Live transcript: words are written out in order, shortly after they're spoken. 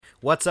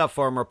What's up,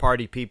 former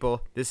party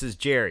people? This is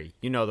Jerry,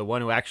 you know, the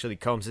one who actually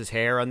combs his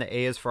hair on the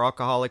A is for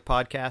Alcoholic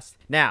podcast.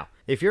 Now,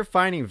 if you're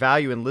finding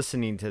value in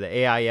listening to the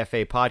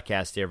AIFA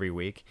podcast every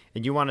week,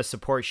 and you want to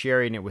support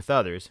sharing it with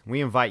others, we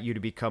invite you to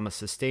become a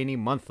sustaining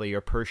monthly or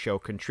per show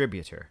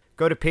contributor.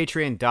 Go to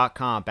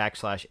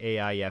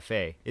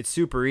patreon.com/AIFA. It's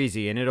super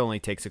easy and it only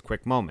takes a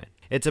quick moment.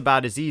 It's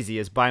about as easy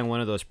as buying one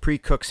of those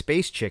pre-cooked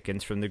space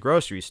chickens from the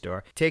grocery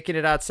store, taking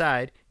it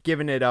outside,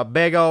 giving it a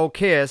big old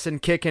kiss,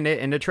 and kicking it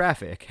into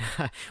traffic.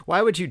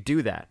 Why would you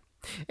do that?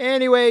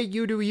 Anyway,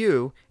 you do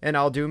you, and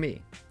I'll do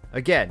me.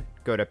 Again,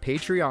 go to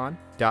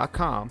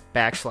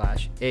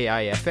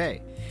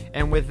patreon.com/AIFA.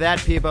 And with that,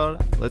 people,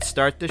 let's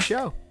start the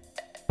show.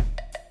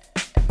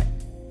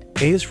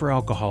 A is for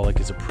Alcoholic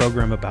is a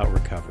program about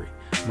recovery.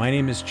 My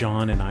name is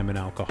John, and I'm an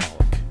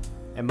alcoholic.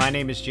 And my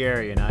name is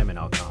Jerry, and I'm an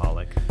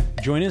alcoholic.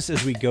 Join us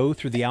as we go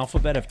through the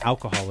alphabet of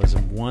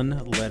alcoholism,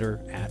 one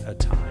letter at a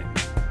time.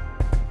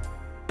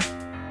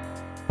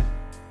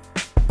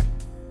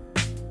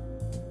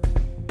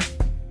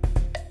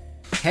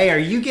 Hey, are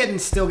you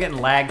still getting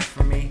lagged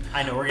from me?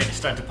 I know we're going to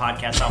start the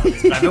podcast off with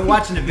this, but I've been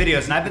watching the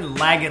videos and I've been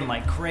lagging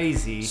like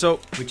crazy,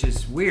 which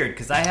is weird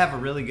because I have a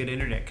really good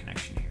internet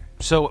connection here.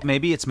 So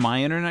maybe it's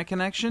my internet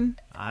connection?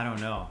 I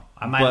don't know.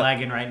 Am I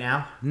lagging right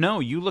now?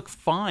 No, you look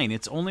fine.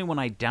 It's only when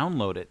I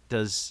download it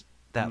does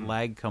that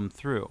lag come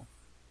through.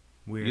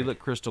 Weird. You look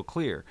crystal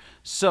clear.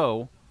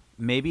 So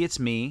maybe it's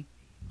me.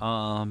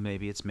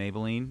 Maybe it's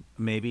Maybelline.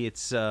 Maybe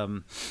it's...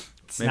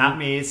 It's not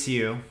me, it's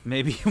you.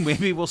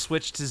 Maybe we'll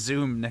switch to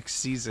Zoom next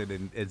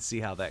season and see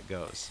how that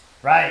goes.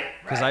 Right.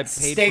 Because I paid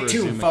Stay for a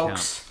tuned, Zoom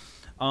folks.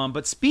 account.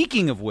 But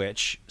speaking of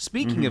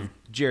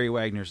Jerry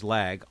Wagner's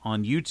lag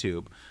on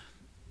YouTube,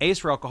 Ace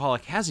for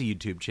Alcoholic has a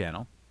YouTube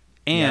channel,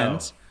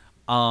 and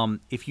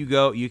if you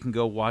go, you can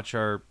go watch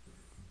our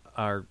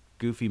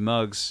goofy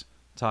mugs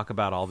talk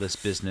about all this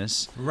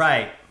business.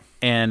 Right.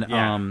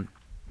 And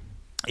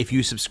if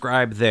you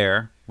subscribe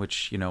there,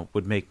 which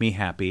would make me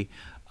happy.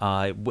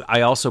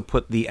 I also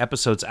put the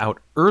episodes out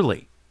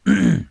early.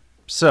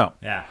 So.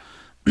 Yeah.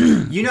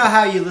 You know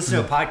how you listen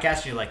to a podcast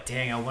and you're like,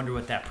 dang, I wonder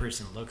what that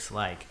person looks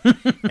like.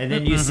 And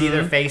then you see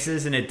their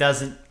faces and it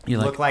doesn't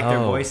look like their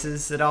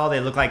voices at all. They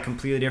look like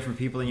completely different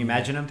people than you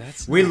imagine them.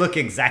 We look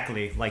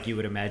exactly like you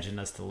would imagine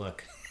us to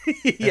look.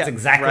 That's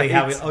exactly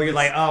how we... Oh, you're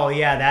like, oh,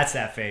 yeah, that's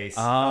that face.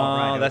 Oh,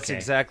 right, that's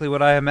exactly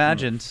what I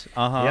imagined.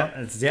 Uh-huh.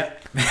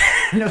 Yep.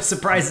 No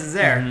surprises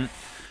there.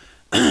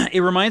 It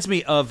reminds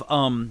me of...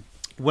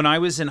 when I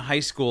was in high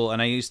school and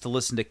I used to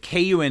listen to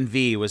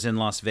KUNV, was in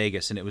Las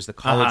Vegas, and it was the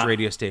college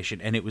radio station,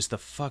 and it was the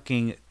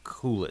fucking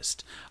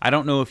coolest. I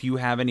don't know if you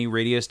have any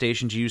radio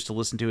stations you used to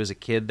listen to as a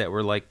kid that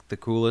were like the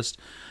coolest,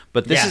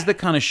 but this is the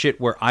kind of shit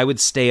where I would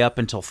stay up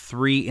until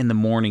 3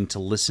 a.m. to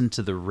listen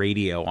to the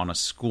radio on a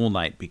school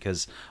night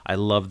because I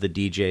love the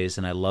DJs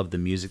and I love the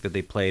music that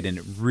they played, and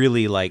it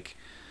really like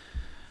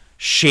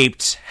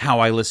shaped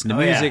how I listen to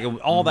music and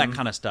all that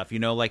kind of stuff.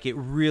 Like it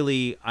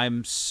really,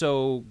 I'm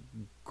so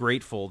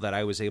grateful that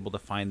I was able to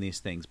find these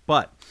things.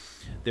 But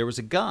there was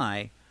a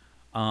guy,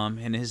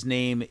 and his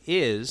name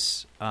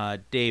is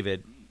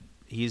David.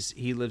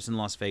 He lives in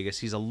Las Vegas.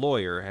 He's a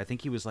lawyer. I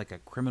think he was like a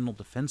criminal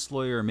defense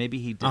lawyer, or maybe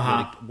he did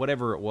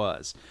whatever it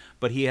was.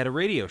 But he had a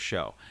radio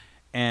show,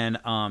 and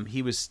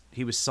he was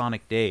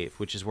Sonic Dave,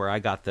 which is where I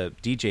got the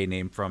DJ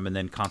name from, and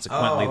then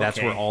consequently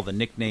that's where all the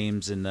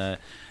nicknames and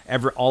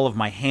all of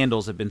my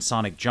handles have been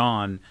Sonic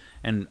John,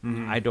 and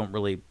I don't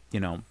really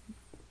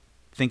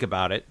think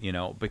about it,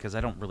 because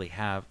I don't really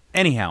have...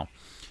 Anyhow,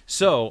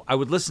 so I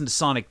would listen to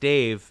Sonic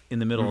Dave in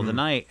the middle of the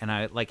night, and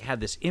I like had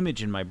this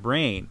image in my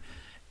brain,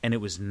 and it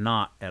was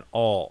not at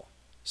all.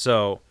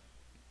 So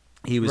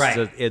he was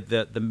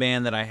the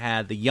man that I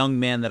had, the young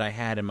man that I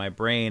had in my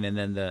brain, and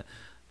then the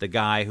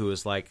guy who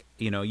was like,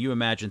 you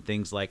imagine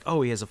things like,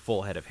 oh, he has a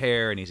full head of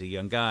hair, and he's a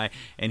young guy,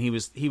 and he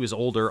was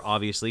older,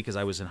 obviously, because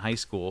I was in high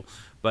school,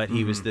 but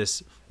he was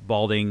this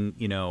balding,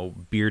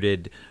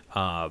 bearded,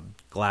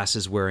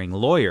 glasses-wearing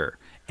lawyer.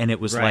 And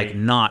it was like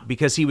not,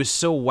 because he was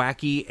so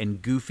wacky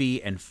and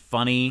goofy and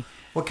funny.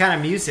 What kind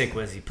of music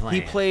was he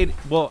playing? He played,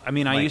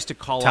 I used to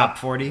call Top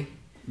 40?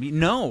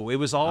 No, it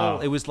was all,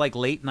 it was like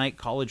late night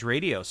college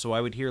radio. So I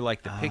would hear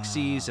like the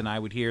Pixies, and I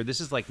would hear, this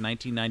is like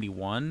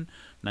 1991,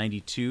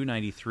 92,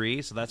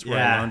 93. So that's where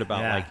I learned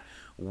about like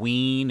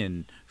Ween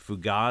and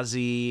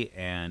Fugazi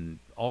and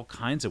all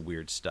kinds of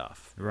weird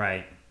stuff.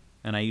 Right.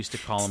 And I used to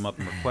call him up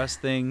and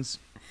request things.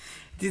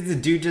 The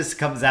dude just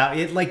comes out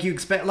like you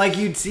expect, like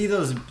you'd see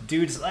those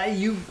dudes.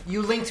 You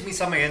linked me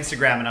some on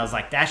Instagram, and I was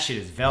like, that shit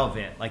is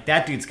velvet. Like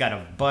that dude's got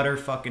a butter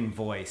fucking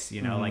voice,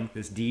 like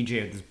this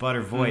DJ with this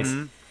butter voice.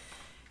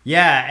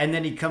 Yeah, and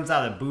then he comes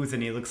out of the booth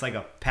and he looks like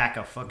a pack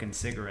of fucking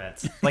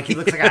cigarettes. Like he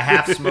looks like a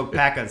half-smoked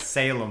pack of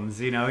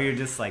Salem's. You're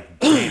just like,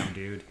 damn,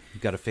 dude.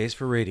 You got a face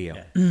for radio.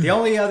 Yeah. The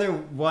only other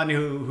one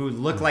who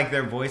looked like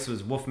their voice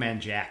was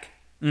Wolfman Jack.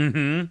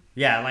 Mm-hmm.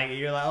 Yeah, like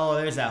you're like, oh,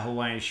 there's that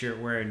Hawaiian shirt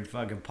wearing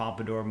fucking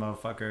pompadour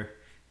motherfucker.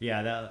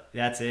 Yeah,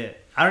 that's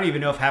it. I don't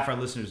even know if half our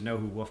listeners know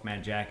who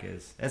Wolfman Jack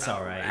is. That's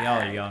all right.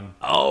 Y'all are young.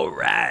 All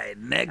right,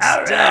 next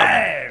up.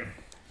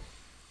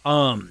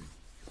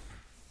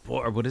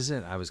 Or what is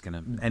it? I was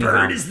gonna. Anyhow.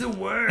 Bird is the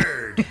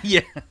word.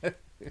 Yeah.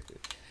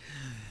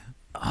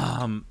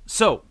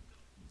 So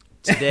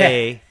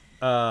today,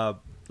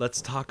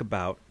 let's talk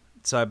about.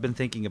 So I've been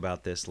thinking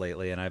about this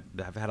lately, and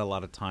I've had a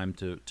lot of time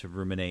to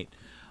ruminate.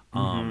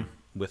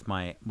 With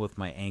my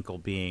ankle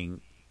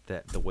being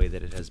the way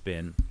that it has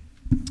been,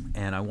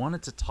 and I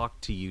wanted to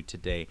talk to you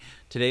today.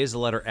 Today is the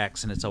letter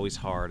X, and it's always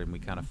hard, and we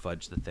kind of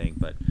fudge the thing.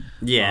 But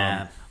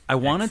yeah, I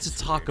wanted to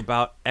talk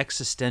about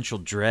existential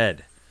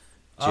dread,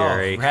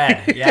 Jerry. Oh,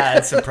 red. Yeah,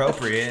 it's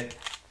appropriate.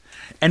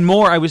 And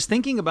more, I was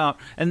thinking about,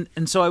 and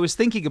so I was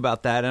thinking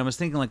about that, and I was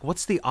thinking, like,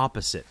 what's the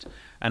opposite?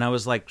 And I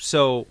was like,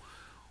 so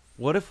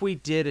what if we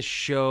did a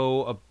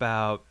show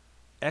about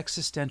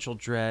existential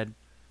dread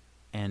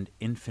and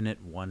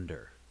infinite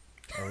wonder?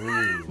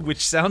 Ooh.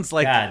 Which sounds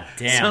like God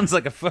damn. Sounds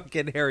like a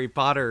fucking Harry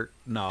Potter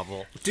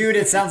novel. Dude,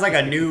 it sounds like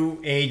a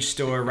new age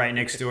store right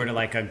next door to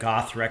like a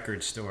goth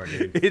record store,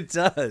 dude. It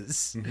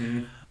does.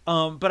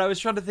 But I was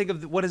trying to think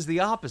of what is the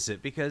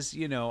opposite, because,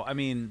 you know, I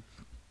mean,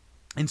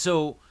 and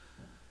so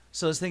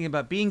I was thinking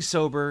about being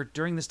sober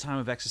during this time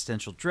of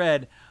existential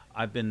dread.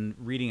 I've been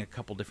reading a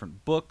couple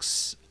different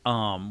books.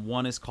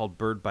 One is called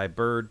Bird by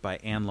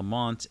Anne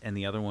Lamott, and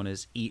the other one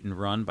is Eat and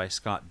Run by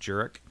Scott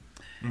Jurek.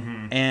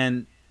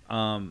 And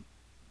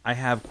I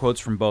have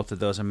quotes from both of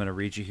those. I'm going to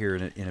read you here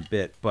in a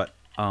bit. But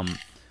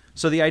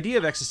so the idea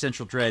of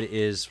existential dread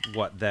is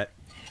what that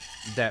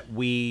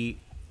we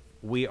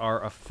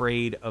are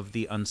afraid of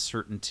the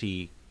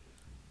uncertainty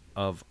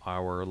of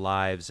our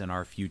lives and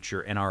our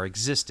future and our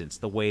existence,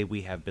 the way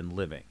we have been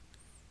living,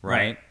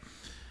 right?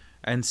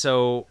 And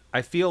so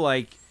I feel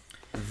like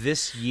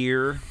this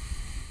year,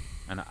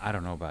 and I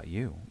don't know about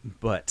you,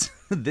 but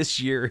this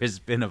year has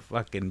been a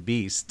fucking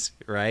beast,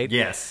 right?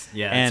 Yes,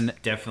 yeah, and it's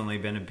definitely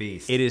been a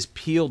beast. It has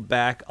peeled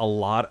back a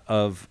lot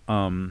of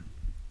the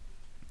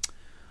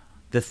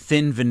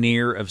thin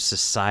veneer of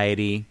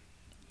society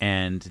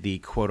and the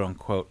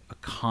quote-unquote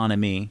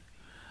economy,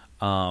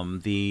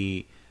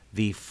 the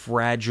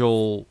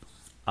fragile,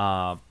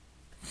 the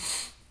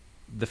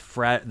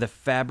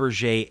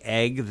Fabergé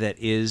egg that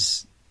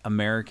is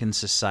American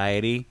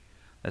society.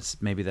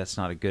 That's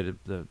not a good.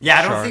 I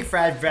don't think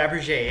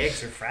Fabergé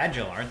eggs are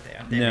fragile, aren't they?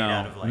 Aren't they made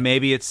out of, like...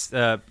 maybe it's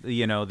the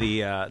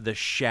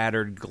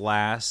shattered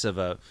glass of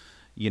a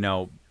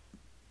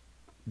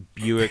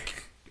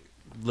Buick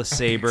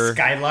LeSabre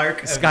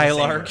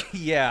Skylark,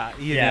 yeah,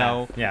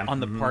 on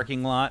the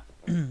parking lot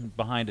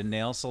behind a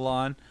nail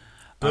salon.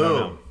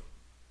 Boom.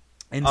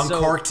 And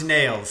uncorked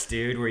nails,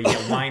 dude, where you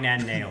get wine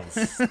and nails.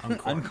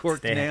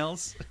 Uncorked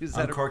nails?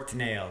 Uncorked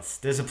nails.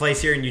 There's a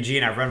place here in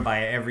Eugene I run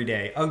by every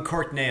day.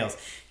 Uncorked nails.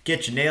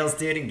 Get your nails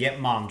did and get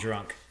mom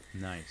drunk.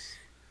 Nice.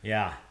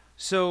 Yeah.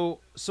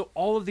 So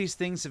all of these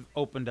things have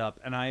opened up,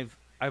 and I've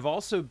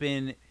also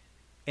been,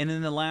 and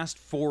in the last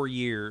 4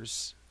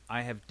 years,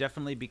 I have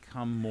definitely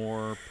become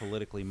more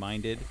politically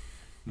minded,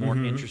 more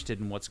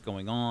interested in what's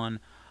going on.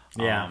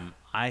 Yeah.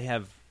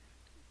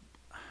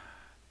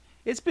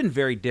 It's been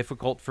very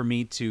difficult for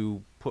me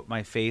to put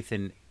my faith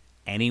in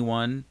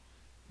anyone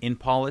in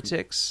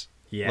politics.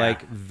 Yeah.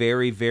 Like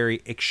very,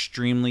 very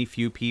extremely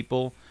few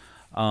people.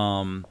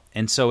 And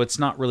so it's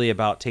not really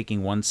about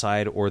taking one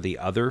side or the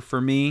other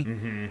for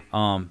me.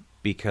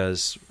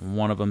 Because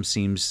one of them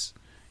seems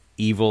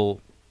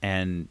evil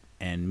and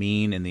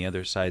mean, and the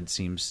other side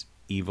seems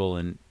evil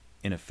and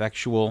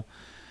ineffectual.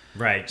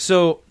 Right.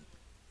 So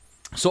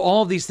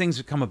all of these things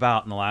have come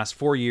about in the last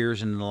 4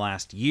 years, and in the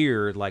last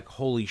year, like,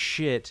 holy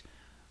shit,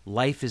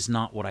 life is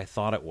not what I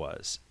thought it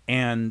was.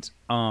 And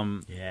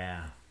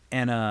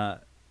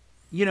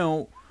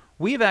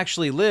we've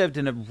actually lived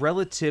in a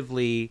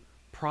relatively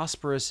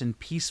prosperous and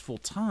peaceful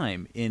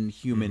time in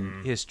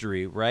human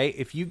history, right?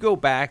 If you go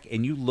back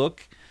and you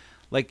look,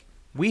 like,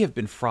 we have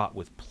been fraught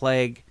with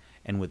plague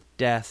and with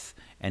death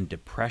and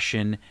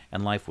depression,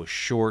 and life was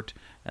short,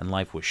 and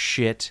life was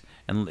shit,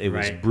 and it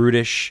was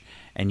brutish,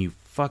 and you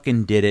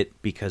fucking did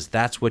it because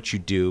that's what you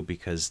do,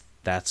 because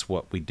that's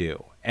what we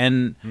do.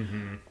 And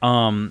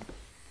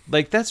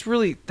like that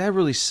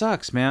really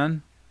sucks,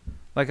 man.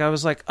 Like, I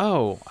was like,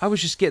 oh, I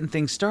was just getting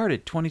things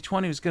started.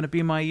 2020 was going to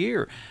be my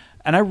year,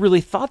 and I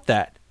really thought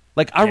that.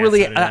 Like, I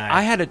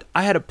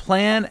had a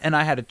plan, and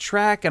I had a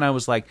track, and I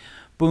was like,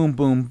 boom,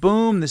 boom,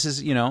 boom. This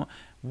is,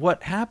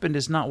 what happened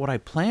is not what I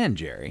planned,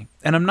 Jerry.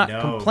 And I'm not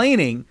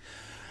complaining.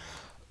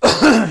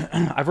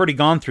 I've already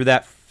gone through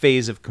that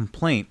phase of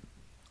complaint.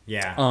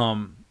 Yeah.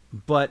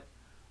 But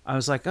I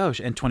was like, oh,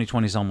 and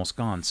 2020 is almost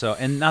gone. So,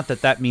 and not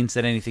that means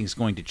that anything's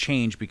going to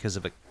change because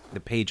of the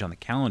page on the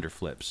calendar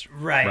flips.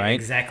 Right?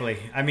 Exactly.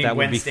 I mean,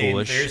 Wednesday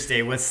and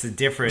Thursday, what's the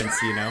difference,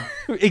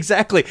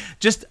 Exactly.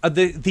 Just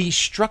the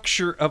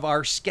structure of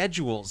our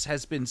schedules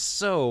has been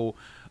so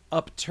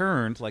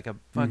upturned, like a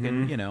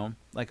fucking,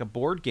 like a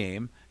board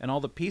game, and all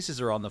the pieces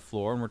are on the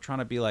floor, and we're trying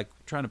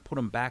to put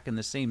them back in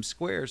the same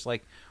squares.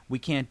 Like, we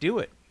can't do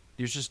it.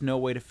 There's just no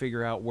way to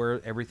figure out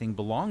where everything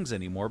belongs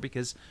anymore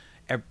because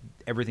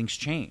everything's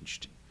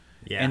changed.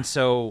 Yeah. And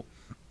so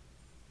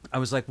I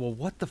was like, well,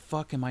 what the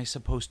fuck am I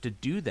supposed to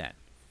do then?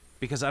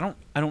 Because I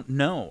don't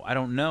know, and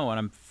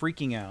I'm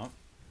freaking out.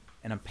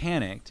 and I'm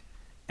panicked,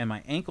 and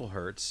my ankle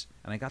hurts,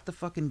 and I got the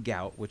fucking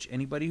gout, which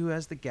anybody who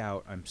has the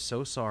gout, I'm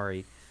so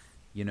sorry,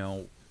 you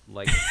know,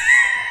 like,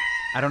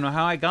 I don't know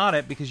how I got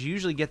it, because you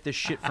usually get this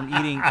shit from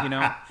eating, you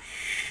know,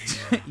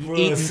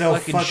 eating so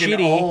fucking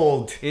shitty.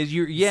 old.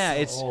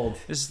 Old.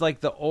 This is like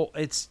the old,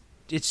 it's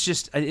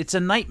just, it's a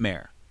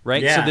nightmare,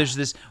 right? Yeah. So there's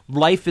this,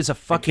 life is a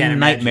fucking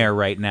nightmare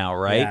right now,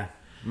 right? Yeah.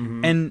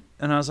 Mm-hmm. And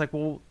I was like,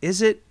 well,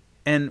 is it?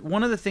 And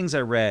one of the things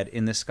I read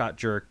in this Scott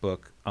Jurek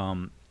book,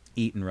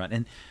 Eat and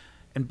Run,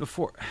 and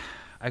before,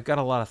 I've got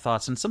a lot of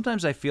thoughts, and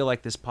sometimes I feel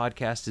like this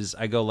podcast is,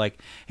 I go like,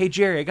 hey,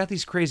 Jerry, I got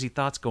these crazy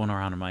thoughts going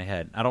around in my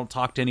head. I don't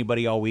talk to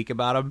anybody all week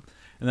about them,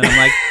 and then I'm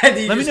like,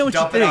 let me know what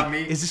you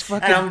think. Is this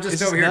fucking, and I'm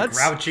just over here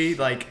grouchy,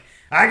 like,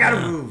 I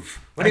gotta move.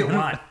 What do you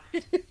want?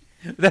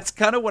 That's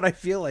kind of what I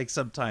feel like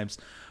sometimes.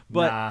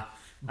 But, I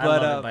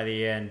love it by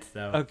the end,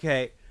 though.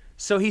 Okay.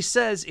 So he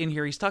says in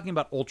here, he's talking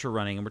about ultra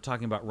running, and we're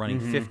talking about running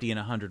 50 and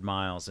 100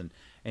 miles. And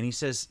he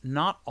says,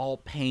 not all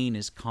pain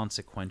is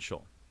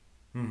consequential.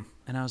 And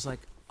I was like,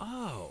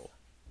 oh,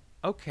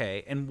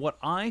 okay. And what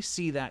I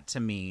see that to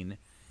mean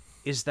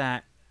is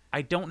that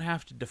I don't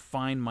have to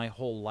define my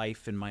whole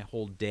life and my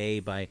whole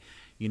day by,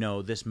 you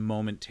know, this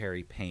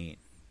momentary pain,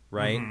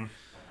 right?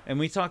 And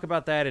we talk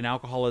about that in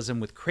alcoholism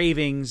with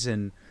cravings,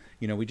 and,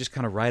 you know, we just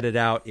kind of write it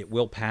out. It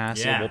will pass,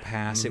 it will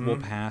pass, it will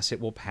pass,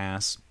 it will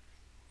pass.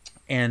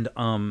 And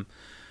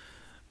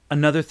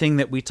another thing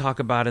that we talk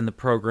about in the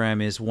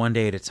program is one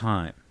day at a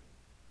time.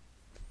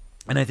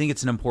 And I think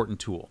it's an important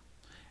tool.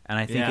 And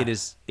I think it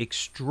is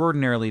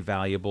extraordinarily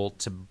valuable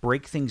to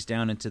break things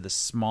down into the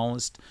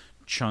smallest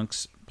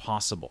chunks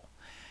possible.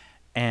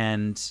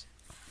 And,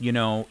 you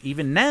know,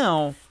 even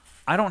now,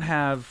 I don't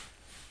have,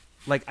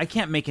 like, I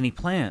can't make any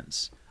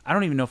plans. I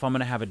don't even know if I'm going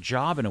to have a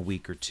job in a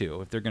week or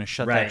two, if they're going to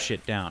shut that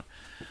shit down.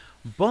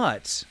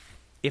 But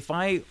if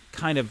I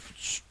kind of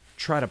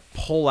try to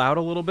pull out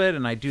a little bit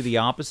and I do the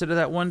opposite of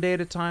that one day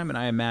at a time, and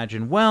I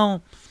imagine,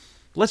 well,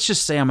 let's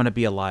just say I'm going to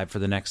be alive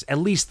for at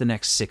least the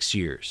next 6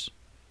 years.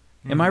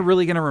 Am I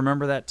really going to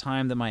remember that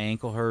time that my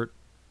ankle hurt?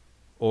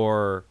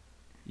 Or,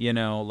 you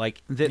know, like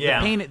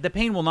the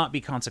pain will not be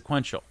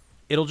consequential.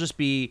 It'll just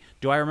be,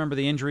 do I remember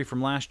the injury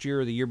from last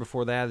year or the year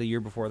before that or the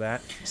year before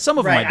that? Some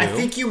of them I do. I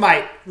think you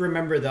might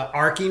remember the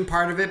arcing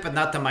part of it, but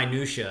not the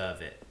minutia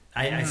of it.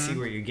 I see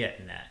where you're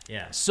getting at.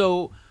 Yeah.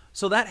 So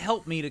that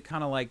helped me to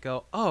kind of like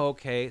go, oh,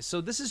 okay,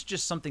 so this is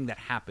just something that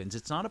happens.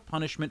 It's not a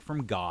punishment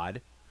from God.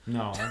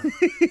 No.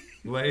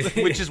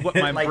 Which is what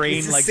my like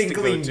brain likes to go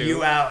to. Singling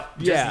you out,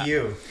 just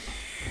you.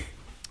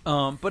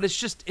 But it's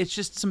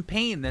just some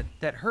pain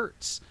that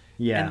hurts.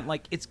 Yeah. And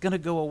like it's gonna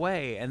go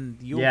away, and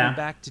you'll be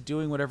back to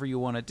doing whatever you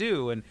want to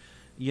do, and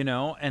you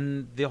know,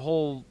 and the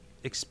whole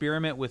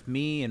experiment with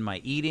me and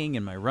my eating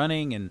and my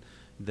running and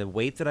the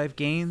weight that I've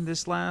gained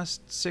this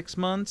last 6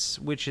 months,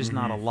 which is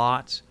not a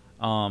lot,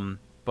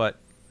 but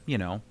you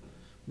know,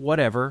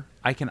 whatever.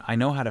 I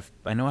know how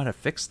to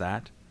fix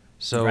that.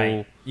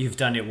 So you've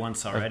done it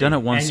once already. I've done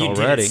it once already.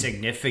 already. Did it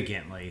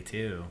significantly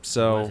too.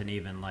 So it wasn't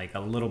even like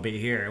a little bit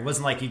here. It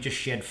wasn't like you just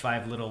shed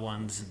 5 little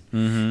ones,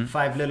 and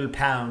 5 little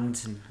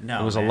pounds. And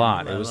no, it was a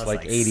lot. It was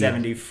like 80,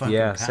 70 fucking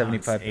pounds,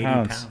 75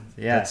 pounds.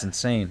 Yeah, that's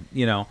insane.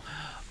 You know,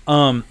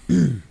 I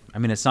mean,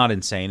 it's not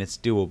insane. It's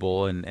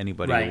doable, and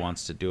anybody who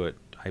wants to do it,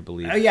 I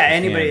believe. Oh yeah,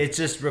 anybody. It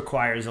just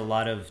requires a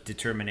lot of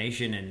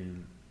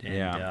determination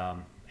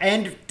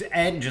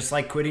and just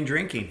like quitting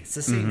drinking, it's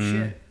the same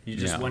shit. You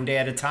just one day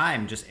at a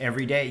time, just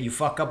every day. You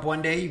fuck up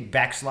one day, you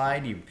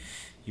backslide,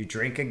 you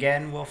drink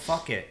again, well,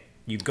 fuck it.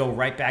 You go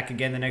right back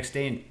again the next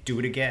day and do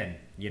it again,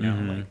 you know?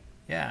 Like,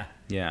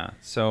 yeah.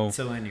 So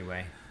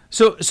anyway.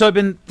 So I've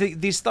been,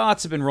 these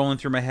thoughts have been rolling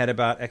through my head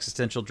about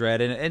existential dread,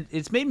 and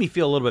it's made me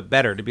feel a little bit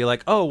better to be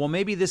like, oh, well,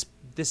 maybe this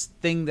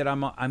thing that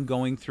I'm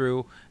going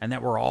through and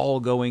that we're all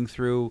going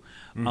through,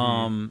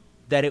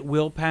 that it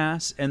will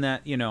pass, and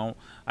that, you know,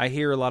 I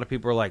hear a lot of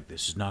people are like,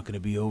 this is not going to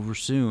be over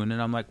soon,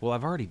 and I'm like, well,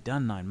 I've already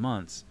done 9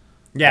 months.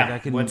 Yeah, like I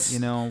can, what's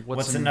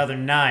another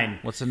 9?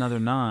 What's another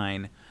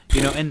 9?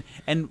 You know,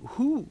 and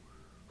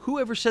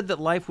whoever said that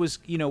life was,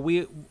 you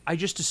know, I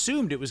just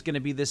assumed it was going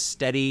to be this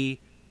steady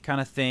kind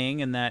of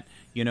thing, and that,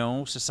 you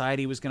know,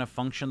 society was going to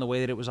function the way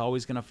that it was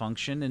always going to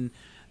function, and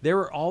there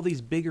were all these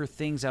bigger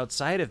things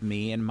outside of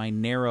me and my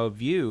narrow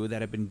view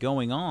that have been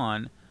going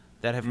on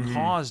that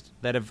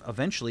have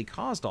eventually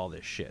caused all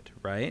this shit,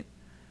 right?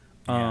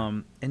 Yeah.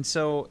 And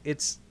so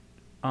it's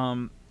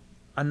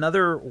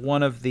another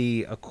one of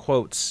the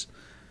quotes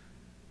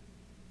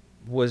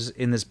was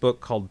in this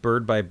book called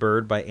Bird by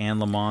Bird by Anne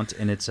Lamott,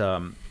 and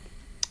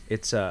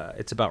it's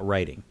about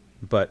writing,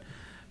 but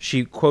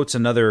she quotes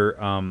another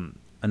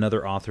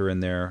author in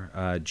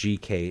there,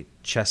 G.K.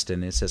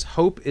 Cheston. It says,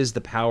 "Hope is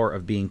the power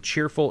of being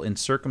cheerful in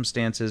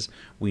circumstances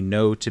we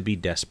know to be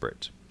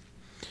desperate."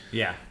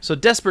 Yeah. So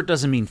desperate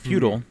doesn't mean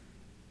futile,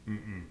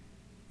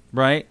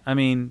 right? I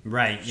mean,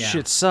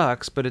 shit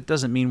sucks, but it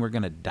doesn't mean we're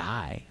going to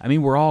die. I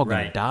mean, we're all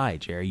going to die,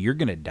 Jerry. You're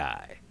going to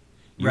die.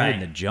 You're in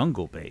the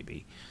jungle,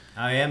 baby.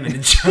 I am in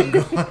the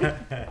jungle.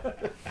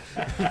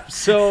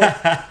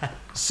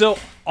 So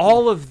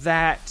all of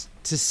that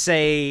to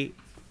say,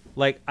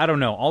 like, I don't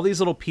know, all these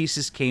little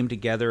pieces came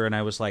together, and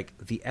I was like,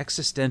 the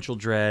existential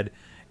dread,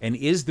 and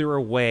is there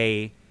a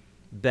way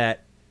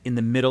that in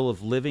the middle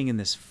of living in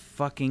this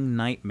fucking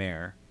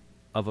nightmare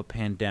of a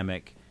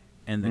pandemic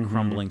and the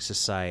crumbling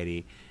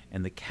society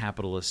and the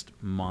capitalist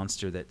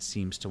monster that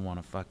seems to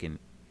want to fucking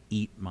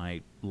eat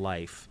my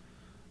life,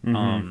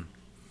 can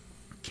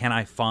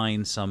I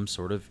find some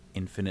sort of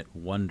infinite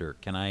wonder?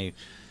 Can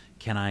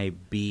I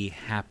be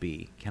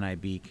happy? Can I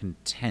be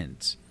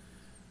content?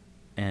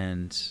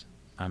 And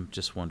I'm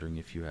just wondering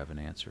if you have an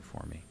answer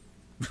for me.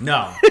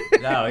 No,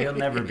 you'll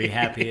never be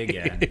happy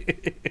again.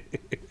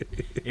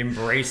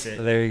 Embrace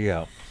it. There you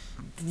go.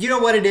 You know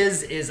what it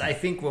is I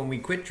think when we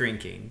quit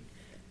drinking,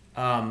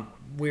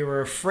 we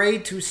were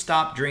afraid to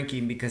stop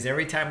drinking because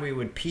every time we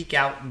would peek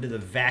out into the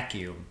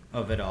vacuum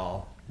of it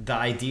all, the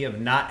idea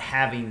of not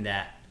having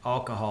that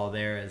alcohol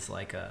there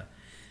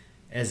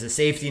as a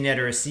safety net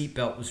or a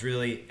seatbelt was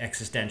really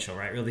existential,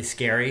 right? Really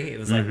scary. It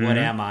was like, what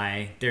am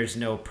I? There's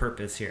no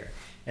purpose here.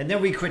 And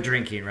then we quit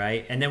drinking,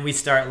 right? And then we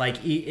start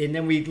and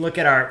then we look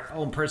at our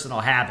own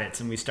personal habits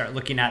and we start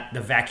looking at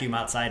the vacuum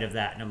outside of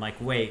that. And I'm like,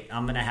 wait,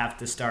 I'm going to have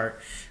to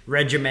start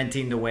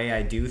regimenting the way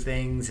I do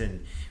things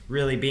and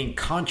really being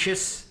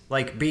conscious,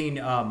 like being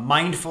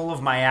mindful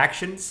of my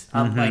actions.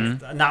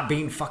 Like not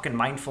being fucking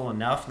mindful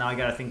enough. Now I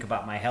got to think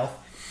about my health.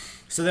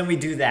 So then we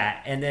do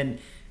that. And then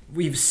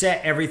we've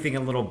set everything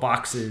in little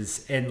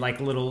boxes and like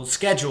little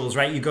schedules,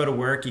 right? You go to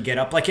work, you get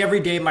up. Like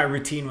every day my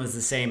routine was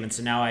the same. And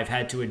so now I've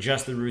had to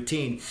adjust the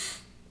routine.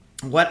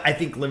 What I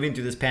think living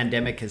through this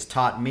pandemic has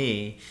taught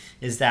me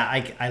is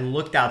that I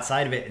looked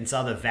outside of it and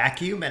saw the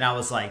vacuum and I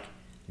was like,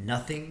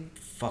 nothing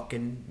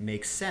fucking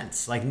makes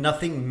sense. Like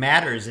nothing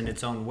matters in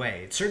its own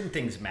way. Certain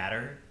things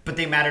matter, but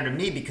they matter to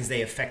me because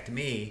they affect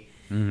me.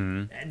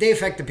 They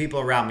affect the people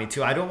around me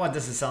too. I don't want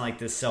this to sound like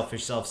this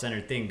selfish,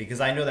 self-centered thing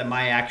because I know that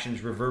my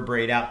actions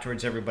reverberate out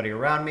towards everybody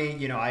around me.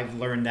 You know, I've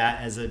learned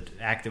that as an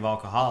active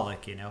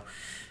alcoholic, you know.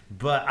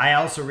 But I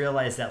also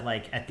realize that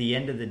like at the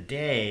end of the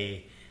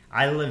day,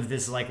 I live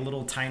this like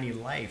little tiny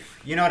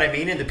life. You know what I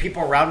mean? And the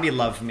people around me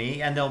love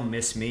me and they'll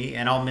miss me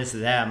and I'll miss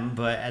them.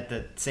 But at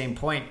the same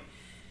point,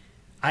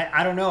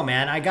 I don't know,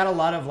 man. I got a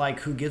lot of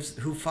like,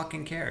 who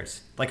fucking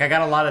cares? Like I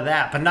got a lot of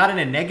that, but not in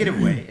a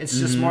negative way. It's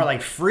just more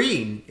like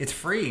freeing. It's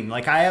freeing.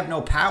 Like I have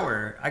no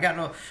power.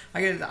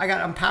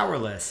 I'm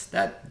powerless.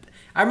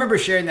 I remember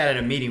sharing that at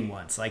a meeting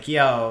once. Like,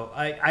 yo,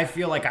 I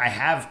feel like I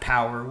have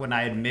power when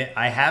I admit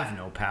I have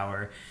no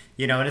power.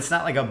 You know, and it's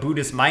not like a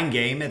Buddhist mind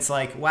game. It's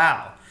like,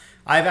 wow,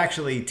 I've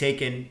actually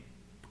taken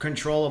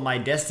control of my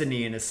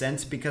destiny in a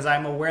sense because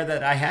I'm aware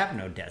that I have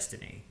no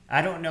destiny.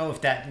 I don't know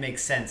if that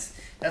makes sense.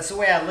 That's the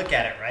way I look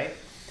at it, right?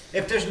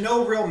 If there's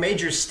no real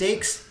major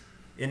stakes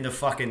in the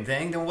fucking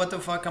thing, then what the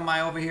fuck am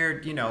I over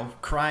here, you know,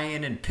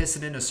 crying and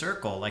pissing in a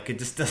circle? Like, it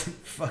just doesn't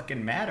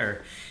fucking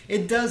matter.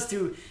 It does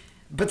too.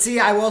 But see,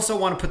 I also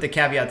want to put the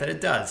caveat that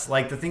it does.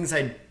 Like, the things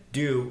I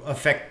do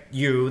affect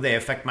you. They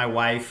affect my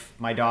wife,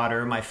 my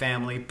daughter, my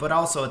family. But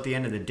also, at the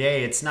end of the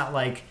day, it's not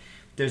like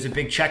there's a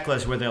big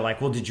checklist where they're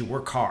like, well, did you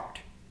work hard?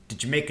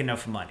 Did you make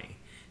enough money?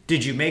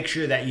 Did you make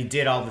sure that you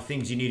did all the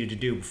things you needed to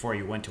do before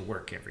you went to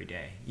work every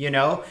day? You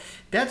know?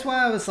 That's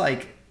why I was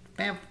like,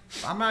 man,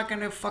 I'm not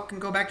going to fucking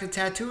go back to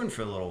tattooing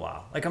for a little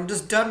while. Like, I'm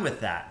just done with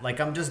that. Like,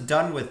 I'm just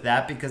done with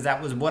that because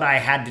that was what I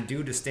had to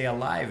do to stay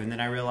alive. And then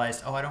I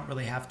realized, oh, I don't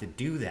really have to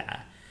do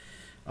that.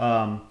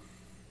 I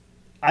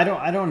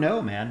don't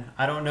know, man.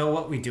 I don't know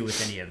what we do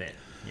with any of it,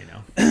 you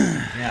know?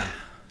 Yeah.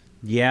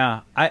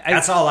 Yeah,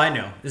 that's all I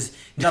know.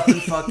 Nothing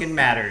fucking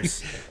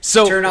matters.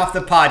 So turn off the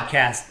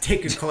podcast,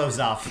 take your clothes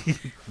off,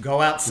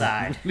 go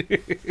outside,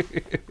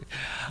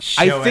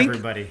 show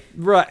everybody.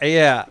 Right?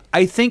 Yeah,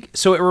 I think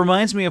so. It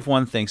reminds me of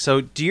one thing.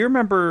 So, do you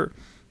remember?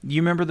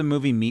 You remember the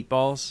movie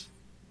Meatballs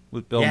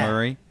with Bill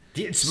Murray?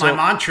 It's my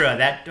mantra.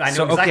 That I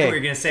know exactly what you're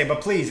going to say, but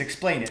please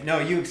explain it. No,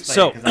 you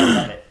explain it because I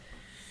love it.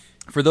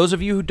 For those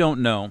of you who don't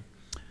know,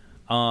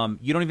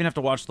 you don't even have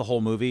to watch the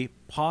whole movie.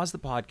 Pause the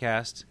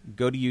podcast,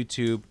 go to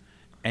YouTube.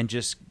 And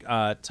just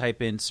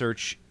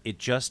search It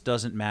Just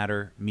Doesn't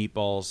Matter,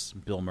 Meatballs,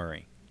 Bill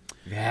Murray.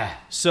 Yeah,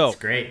 so it's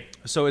great.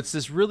 So it's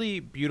this really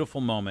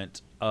beautiful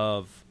moment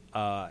of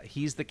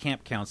he's the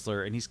camp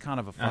counselor, and he's kind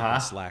of a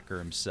fucking slacker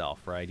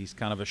himself, right? He's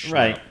kind of a schlub.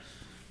 Right.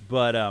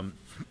 But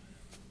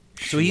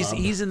so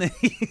he's in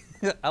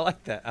the I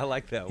like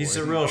that He's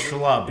word. A real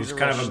schlub. He's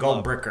kind of a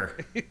gold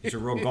bricker. He's a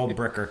real gold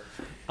bricker.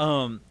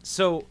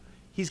 So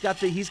He's got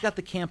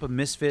the camp of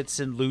misfits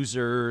and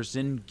losers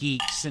and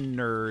geeks and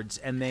nerds,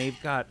 and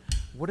they've got,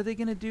 what are they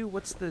going to do?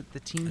 What's the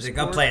team sport? They're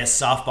going to play a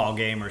softball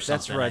game or something.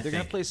 That's right. They're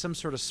going to play some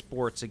sort of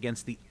sports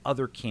against the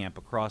other camp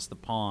across the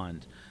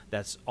pond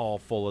that's all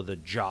full of the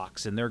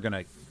jocks, and they're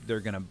going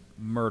to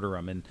murder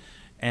them.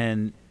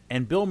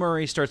 And Bill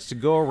Murray starts to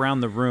go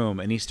around the room,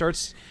 and he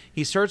starts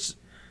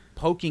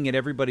poking at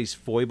everybody's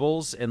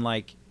foibles and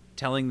like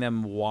telling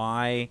them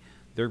why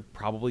they're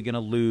probably going to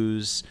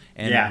lose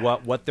and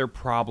what their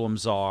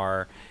problems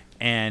are.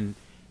 And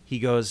he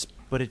goes,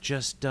 but it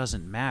just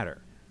doesn't matter.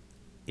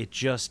 it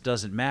just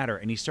doesn't matter.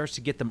 And he starts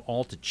to get them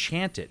all to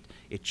chant it.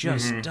 It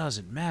just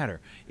doesn't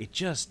matter. It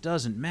just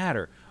doesn't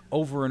matter.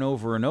 Over and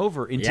over and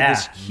over into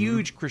this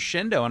huge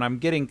crescendo. And I'm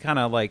getting kind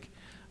of like,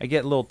 I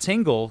get a little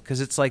tingle because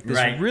it's like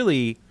this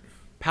really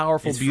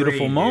powerful,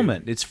 beautiful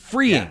moment. It's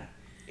freeing. Yeah.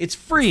 It's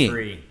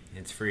freeing.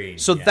 It's free.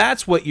 So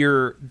that's what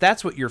you're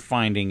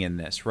finding in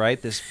this,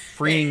 right? This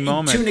freeing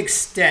moment. To an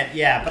extent,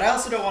 yeah. But I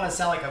also don't want to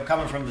sound like I'm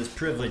coming from this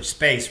privileged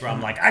space where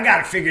I'm like, I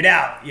got it figured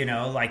out,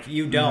 like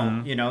you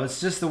don't.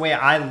 It's just the way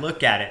I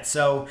look at it.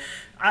 So,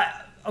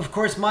 of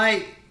course,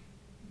 my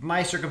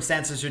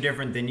circumstances are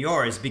different than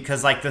yours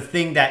because like the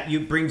thing that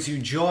brings you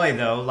joy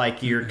though,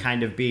 like you're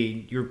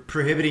you're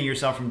prohibiting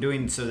yourself from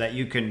doing so that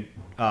you can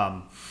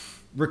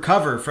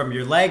recover from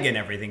your leg and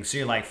everything. So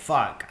you're like,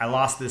 fuck, I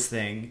lost this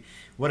thing.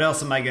 What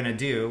else am I going to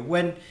do?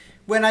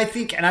 When I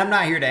think, and I'm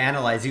not here to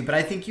analyze you, but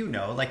I think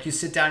like you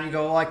sit down and you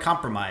go, well, I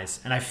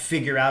compromise and I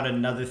figure out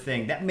another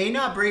thing that may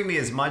not bring me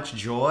as much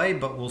joy,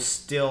 but will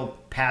still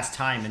pass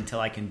time until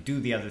I can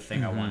do the other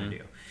thing I want to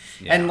do.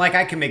 Yeah. And like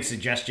I can make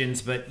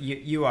suggestions, but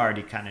you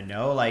already kind of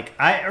know. Like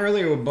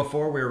earlier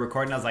before we were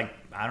recording, I was like,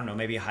 I don't know,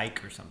 maybe a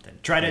hike or something.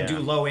 Try to do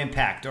low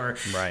impact or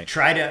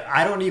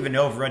I don't even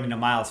know if running a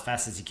mile as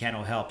fast as you can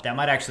will help. That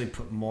might actually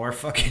put more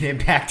fucking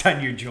impact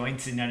on your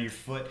joints and on your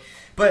foot.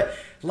 But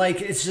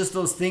like it's just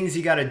those things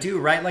you got to do,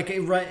 right? Like it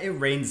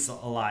rains a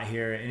lot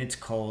here and it's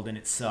cold and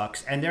it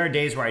sucks. And there are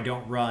days where I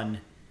don't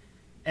run.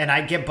 And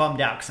I get bummed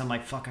out because I'm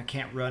like, fuck, I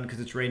can't run because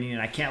it's raining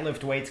and I can't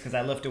lift weights because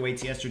I lifted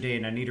weights yesterday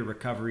and I need a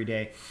recovery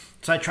day.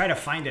 So I try to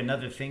find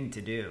another thing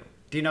to do.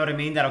 Do you know what I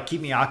mean? That'll keep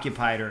me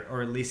occupied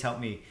or at least help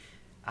me.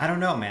 I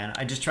don't know, man.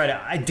 I just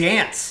I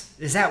dance.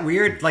 Is that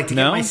weird? Like to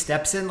get my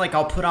steps in? Like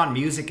I'll put on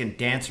music and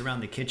dance around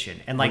the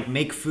kitchen and like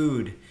make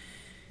food.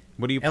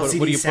 What do you put on?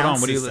 What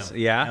do you listen?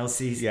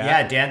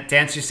 Yeah.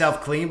 Dance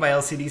Yourself Clean by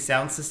LCD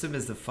Sound System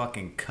is the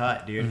fucking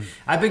cut, dude.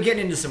 I've been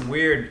getting into some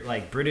weird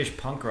like British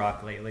punk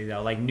rock lately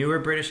though, like newer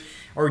British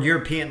or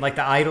European, like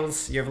the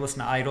Idols. You ever listen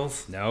to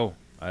Idols? No,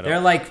 I don't. They're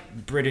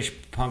like British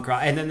punk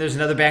rock. And then there's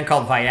another band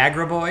called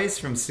Viagra Boys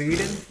from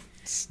Sweden.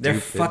 They're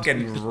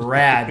fucking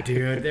rad,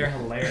 dude. They're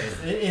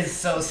hilarious. It is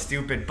so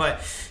stupid.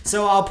 But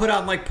so I'll put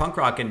on like punk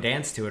rock and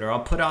dance to it, or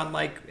I'll put on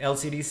like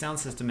LCD Sound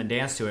System and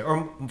dance to it,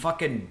 or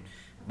fucking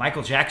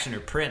Michael Jackson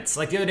or Prince.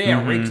 Like the other day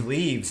I raked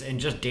leaves and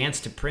just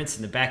danced to Prince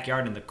in the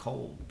backyard in the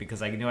cold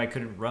because I knew I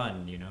couldn't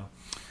run,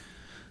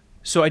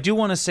 So I do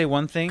want to say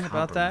one thing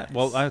about that.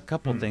 Well, a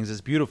couple of things.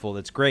 It's beautiful.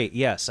 It's great.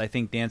 Yes, I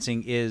think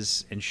dancing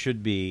is and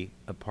should be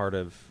a part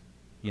of,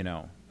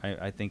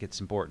 I think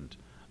it's important.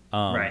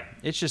 Right.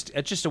 It's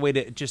just a way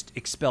to just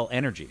expel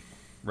energy,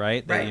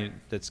 right? Right.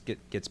 That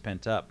gets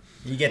pent up.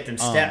 You get them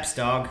steps,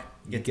 dog.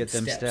 You get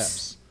them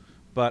steps.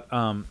 But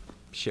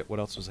shit, what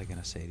else was I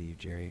gonna say to you,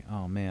 Jerry?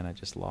 Oh man, I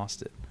just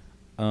lost it.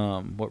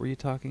 What were you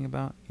talking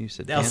about? You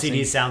said the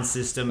LCD Sound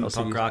System,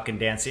 punk rock and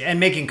dancing, and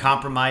making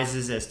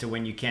compromises as to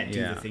when you can't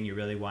do the thing you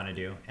really want to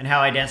do, and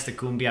how I dance to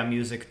cumbia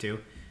music too.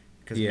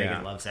 Because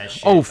Megan loves that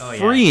shit.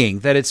 Freeing.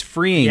 That it's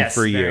freeing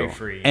for you. Very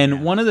free,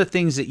 and one of the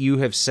things that you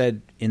have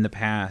said in the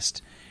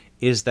past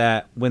is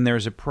that when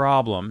there's a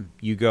problem,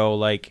 you go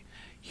like,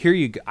 here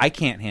you go, I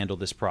can't handle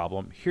this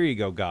problem. Here you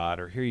go, God,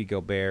 or here you go,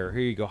 Bear, or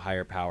here you go,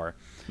 higher power.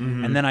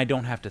 And then I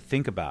don't have to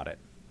think about it.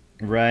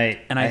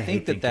 Right. And I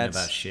think hate that's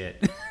about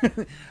shit.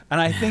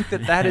 And I think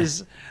that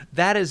is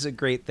a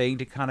great thing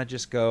to kind of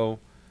just go,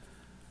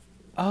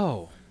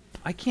 oh,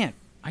 I can't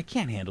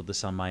handle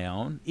this on my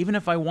own. Even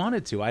if I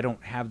wanted to, I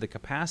don't have the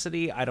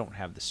capacity, I don't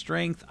have the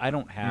strength, I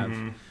don't have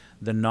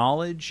the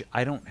knowledge,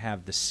 I don't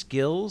have the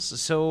skills.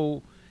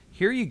 So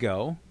here you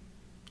go.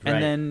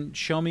 And then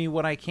show me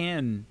what I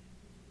can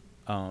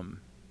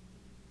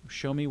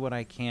accomplish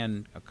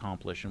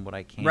and what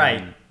I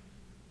can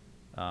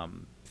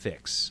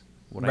fix,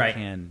 what I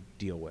can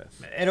deal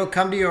with. It'll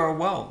come to you,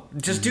 or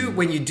just do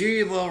when you do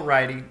your little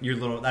writing.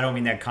 I don't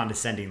mean that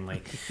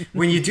condescendingly.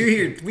 when you do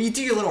your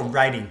little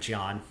writing,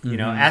 John,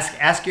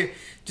 ask your,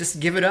 just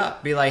give it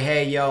up. Be like,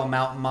 hey, yo,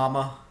 Mountain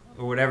Mama,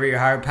 or whatever your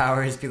higher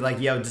power is. Be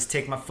like, yo, just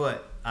take my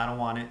foot. I don't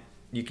want it.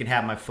 You can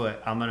have my foot.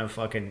 I'm gonna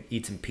fucking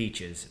eat some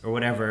peaches or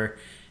whatever,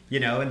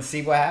 and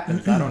see what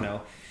happens. I don't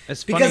know.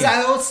 It's because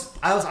funny.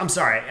 I'm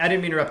sorry, I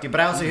didn't mean to interrupt you, but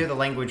I also hear the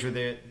language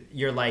where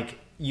you're like,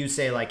 you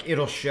say like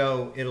it'll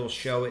show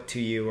it to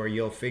you, or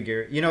you'll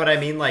figure, you know what I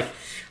mean? Like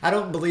I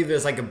don't believe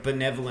there's like a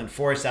benevolent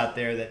force out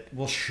there that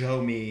will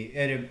show me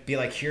and it'd be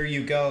like, here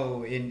you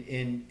go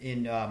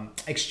in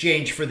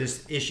exchange for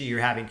this issue you're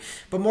having,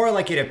 but more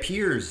like it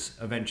appears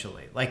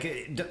eventually. Like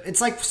it's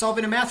like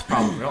solving a math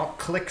problem. It all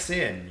clicks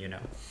in,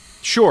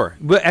 Sure,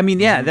 but I mean,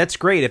 that's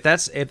great. If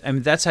that's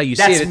how you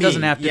see it, it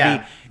doesn't have to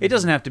be. It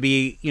doesn't have to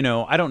be.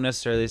 I don't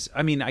necessarily.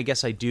 I mean, I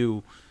guess I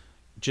do,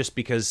 just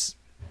because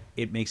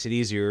it makes it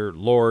easier.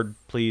 Lord,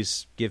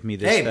 please give me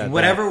this. Hey,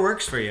 whatever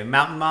works for you.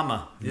 Mountain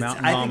Mama.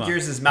 I think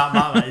yours is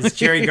Mountain Mama. It's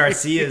Jerry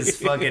Garcia's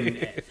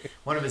fucking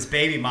one of his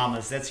baby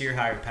mamas. That's your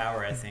higher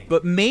power, I think.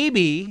 But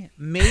maybe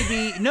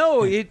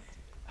no.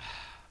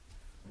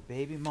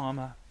 Baby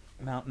Mama,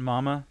 Mountain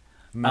Mama.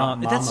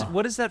 That's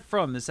what is that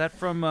from? Is that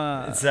from?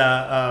 It's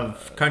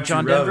Country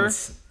John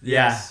Roads. Denver.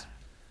 Yeah. Yes.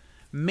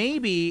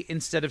 Maybe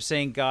instead of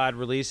saying God,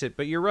 release it,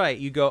 but you're right.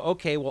 You go,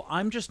 okay, well,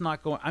 I'm just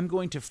not going. I'm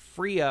going to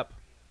free up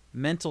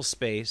mental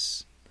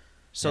space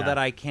so that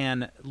I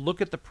can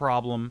look at the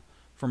problem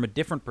from a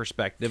different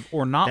perspective,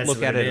 or not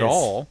look at it at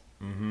all.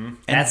 Mm-hmm.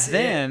 And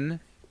then,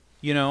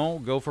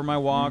 go for my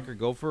walk or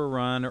go for a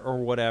run or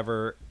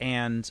whatever,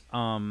 and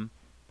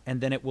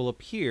then it will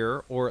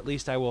appear, or at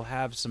least I will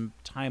have some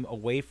time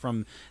away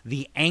from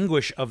the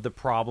anguish of the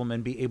problem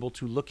and be able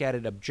to look at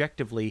it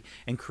objectively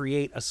and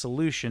create a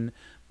solution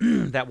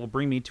that will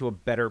bring me to a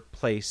better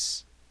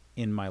place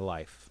in my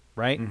life,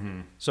 right?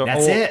 Mm-hmm. So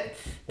that's it.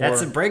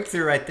 That's a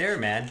breakthrough right there,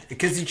 man.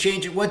 Because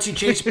once you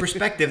change the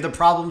perspective, the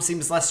problem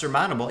seems less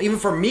surmountable. Even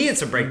for me,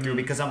 it's a breakthrough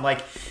because I'm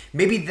like,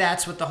 maybe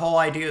that's what the whole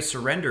idea of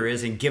surrender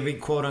is, and giving,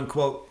 quote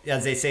unquote,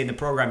 as they say in the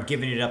program,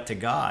 giving it up to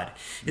God,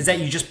 is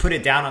that you just put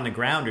it down on the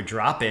ground or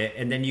drop it,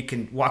 and then you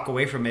can walk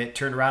away from it,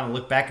 turn around and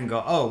look back and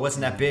go, oh, it wasn't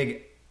that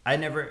big. I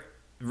never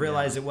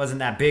realized it wasn't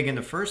that big in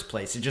the first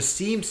place. It just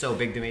seems so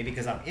big to me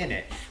because I'm in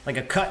it, like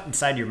a cut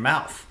inside your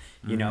mouth,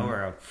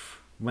 or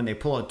when they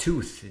pull a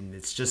tooth, and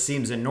it just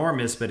seems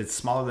enormous, but it's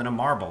smaller than a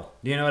marble.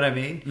 Do you know what I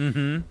mean?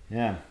 Mm-hmm.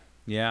 Yeah.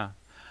 Yeah.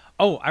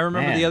 Oh, I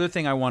remember the other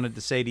thing I wanted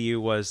to say to you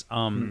was,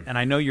 and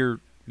I know you're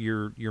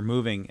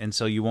moving, and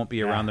so you won't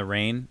be around the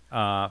rain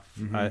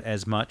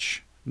as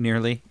much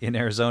nearly in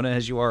Arizona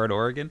as you are at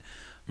Oregon,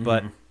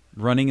 but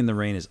running in the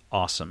rain is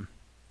awesome.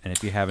 And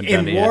if you haven't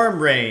done it in warm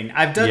rain,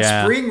 I've done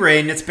spring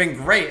rain. It's been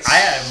great. I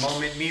had a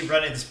moment, me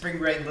running spring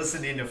rain,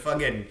 listening to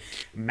fucking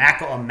a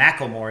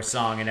Macklemore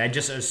song, and I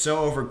just was so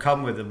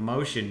overcome with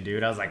emotion,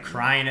 dude. I was like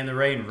crying in the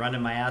rain,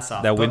 running my ass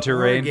off. That winter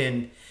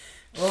rain.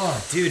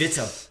 Oh, dude, it's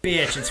a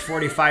bitch. It's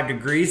 45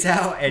 degrees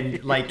out,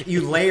 and like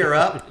you layer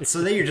up,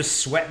 so then you're just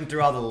sweating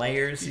through all the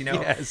layers,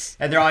 Yes.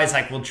 And they're always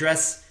like, well,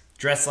 dress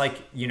like,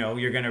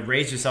 you're going to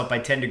raise yourself by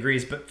 10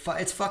 degrees, but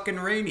it's fucking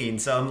raining.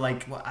 So I'm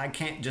like, well, I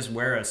can't just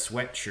wear a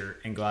sweatshirt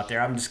and go out there.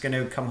 I'm just going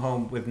to come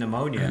home with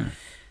pneumonia.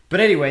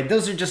 But anyway,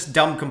 those are just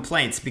dumb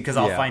complaints because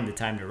I'll find the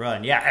time to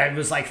run. Yeah, it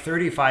was like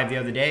 35 the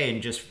other day,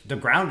 and just the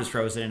ground was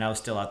frozen, and I was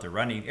still out there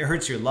running. It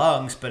hurts your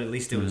lungs, but at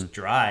least it was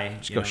dry.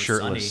 Just go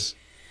shirtless. Sunny.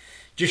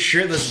 Just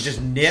shirtless,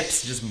 just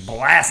nips, just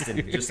blasting.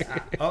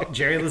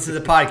 Jerry listens to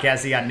the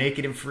podcast. He got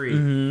naked and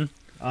free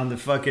on the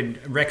fucking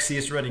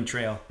Rexius running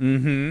trail.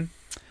 Mm-hmm.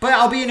 But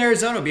I'll be in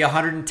Arizona. It'll be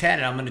 110,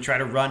 and I'm going to try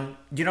to run.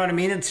 You know what I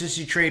mean? It's just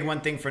you trade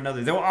one thing for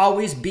another. There will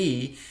always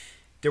be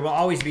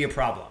a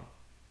problem.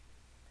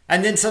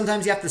 And then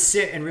sometimes you have to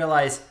sit and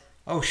realize,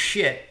 oh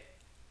shit,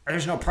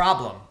 there's no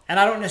problem. And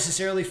I don't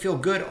necessarily feel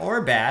good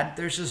or bad.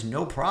 There's just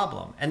no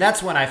problem. And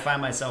that's when I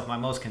find myself my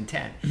most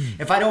content.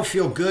 If I don't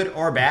feel good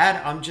or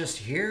bad, I'm just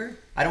here.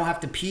 I don't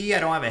have to pee. I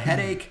don't have a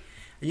headache.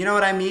 You know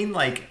what I mean?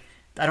 Like,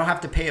 I don't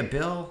have to pay a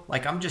bill.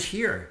 Like, I'm just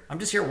here. I'm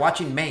just here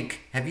watching Mank.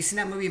 Have you seen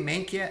that movie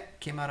Mank yet?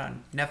 Came out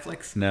on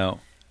Netflix. No.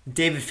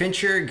 David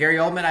Fincher, Gary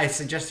Oldman. I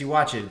suggest you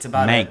watch it. It's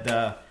about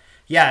Mank.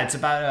 It's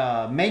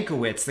about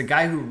Mankiewicz, the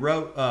guy who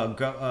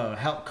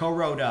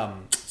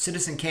co-wrote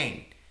Citizen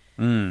Kane.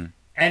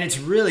 And it's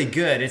really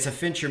good. It's a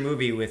Fincher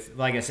movie with,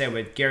 like I said,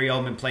 with Gary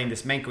Oldman playing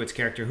this Mankiewicz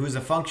character who's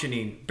a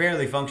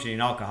barely functioning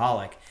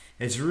alcoholic.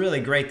 It's really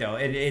great, though.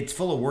 It's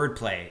full of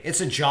wordplay. It's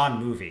a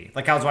John movie.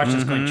 Like, I was watching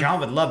this going, John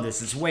would love this.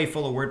 It's way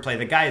full of wordplay.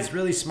 The guy is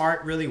really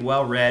smart, really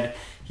well-read.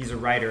 He's a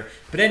writer.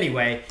 But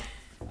anyway,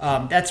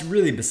 that's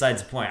really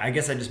besides the point. I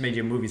guess I just made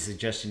you a movie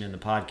suggestion in the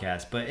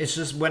podcast. But it's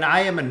just when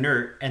I am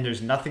inert and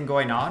there's nothing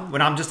going on,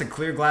 when I'm just a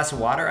clear glass of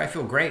water, I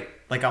feel great.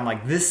 Like, I'm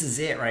like, this is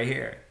it right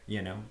here,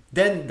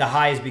 Then the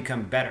highs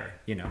become better,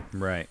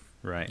 Right.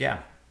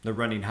 Yeah. The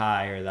running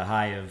high, or the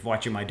high of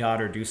watching my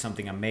daughter do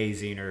something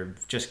amazing, or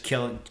just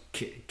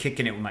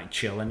kicking it with my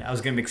chilling. I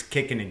was gonna mix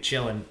kicking and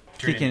chilling,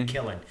 killing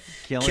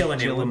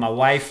it with my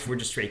wife. We're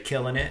just straight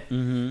killing it.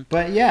 Mm-hmm.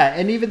 But yeah,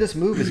 and even this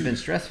move has been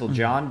stressful,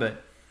 John.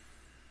 But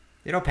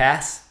it'll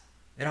pass.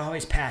 It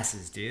always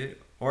passes, dude.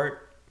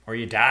 Or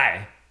you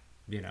die,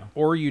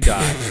 Or you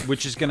die,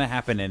 which is gonna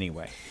happen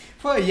anyway.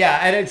 Well, yeah,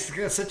 and it's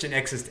such an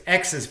X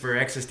is for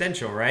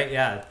existential, right?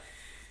 Yeah.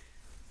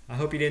 I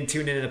hope you didn't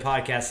tune into the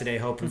podcast today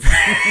hoping for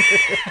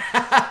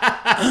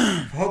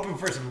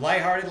some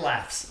lighthearted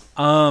laughs.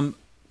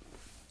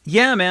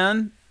 Yeah,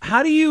 man.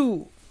 How do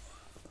you...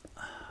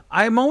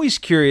 I'm always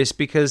curious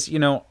because,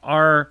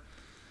 I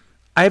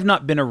have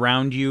not been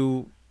around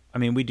you. I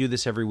mean, we do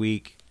this every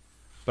week,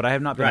 but I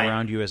have not been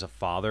around you as a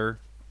father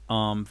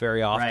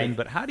very often. Right.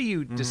 But how do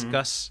you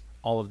discuss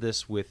all of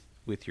this with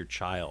your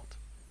child?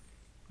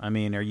 I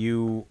mean, are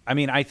you... I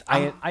mean, I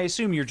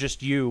assume you're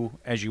just you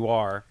as you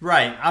are.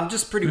 Right. I'm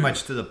just pretty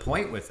much to the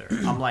point with her.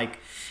 I'm like...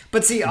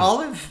 But see,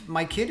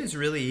 my kid is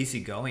really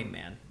easygoing,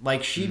 man.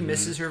 Like, she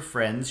misses her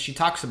friends. She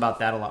talks about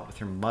that a lot with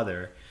her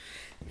mother.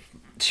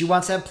 She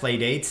wants to have play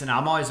dates, and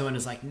I'm always the one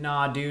who's like,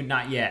 nah, dude,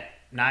 not yet.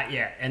 Not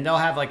yet. And they'll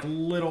have, like,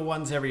 little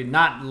ones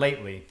not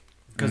lately,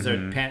 because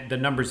the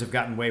numbers have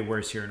gotten way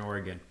worse here in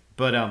Oregon.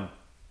 But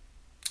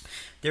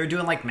they were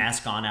doing like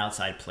mask on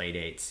outside play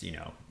dates,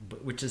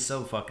 which is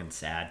so fucking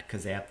sad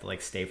because they have to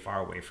like stay far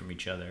away from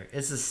each other.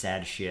 It's just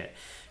sad shit.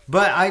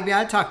 But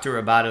I talked to her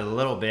about it a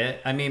little bit.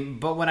 I mean,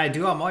 but when I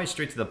do, I'm always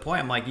straight to the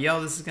point. I'm like, yo,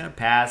 this is going to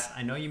pass.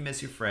 I know you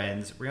miss your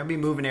friends. We're going to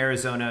be moving to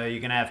Arizona. You're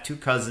going to have 2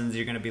 cousins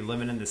you're going to be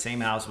living in the same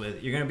house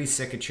with. You're going to be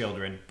sick of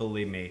children.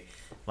 Believe me.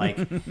 Like,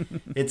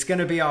 it's going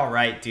to be all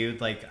right,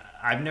 dude. Like,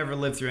 I've never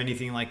lived through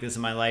anything like this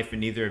in my life,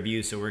 and neither of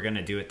you, so we're going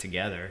to do it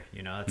together.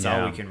 That's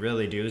all we can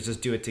really do is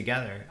just do it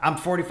together. I'm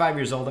 45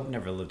 years old. I've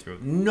never lived through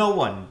it. No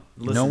one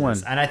listens to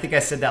this. And I think I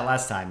said that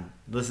last time.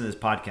 Listen to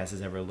this podcast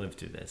has ever lived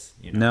through this.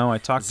 No, I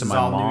talked to my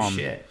mom. This is all new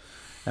shit.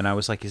 And I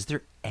was like, is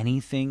there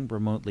anything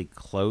remotely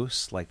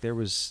close? Like there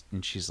was,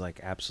 and she's like,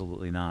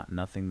 absolutely not.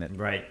 Nothing that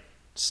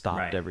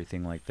stopped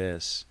everything like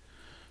this.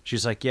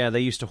 She's like, yeah,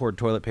 they used to hoard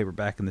toilet paper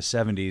back in the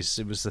 70s.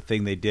 It was the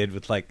thing they did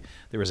with like,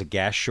 there was a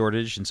gas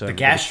shortage. And so the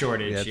gas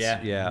shortage, yeah.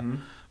 Mm-hmm.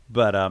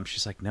 But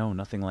she's like, no,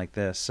 nothing like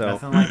this. So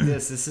nothing like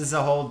this. This is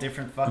a whole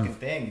different fucking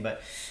thing.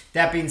 But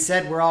that being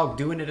said, we're all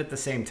doing it at the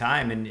same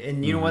time.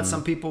 And you know what?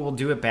 Some people will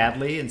do it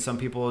badly and some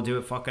people will do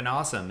it fucking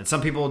awesome. And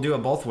some people will do it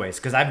both ways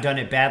because I've done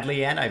it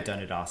badly and I've done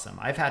it awesome.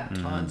 I've had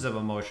tons of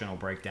emotional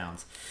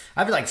breakdowns.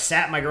 I've like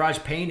sat in my garage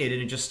painted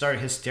and just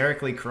started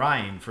hysterically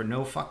crying for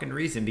no fucking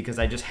reason because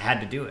I just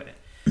had to do it.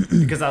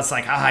 Because I was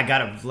like, I got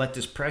to let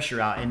this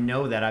pressure out and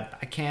know that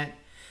I can't.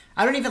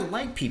 I don't even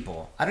like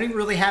people. I don't even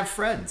really have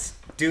friends.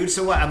 Dude,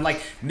 so what? I'm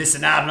like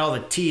missing out on all the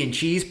tea and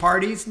cheese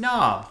parties?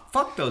 Nah,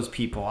 fuck those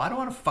people. I don't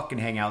want to fucking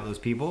hang out with those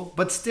people.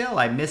 But still,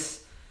 I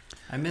miss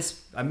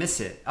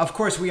it. Of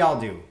course, we all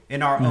do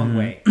in our own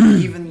way.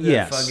 Even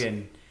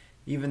the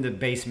even the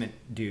basement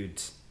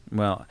dudes.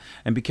 Well,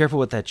 and be careful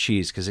with that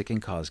cheese because it can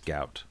cause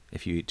gout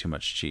if you eat too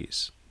much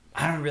cheese.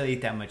 I don't really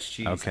eat that much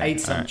cheese. Okay, I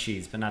eat some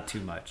cheese, but not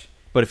too much.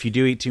 But if you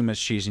do eat too much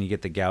cheese and you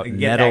get the gout,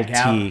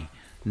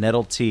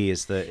 nettle tea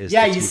is the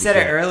you said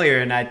it earlier,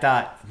 and I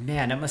thought,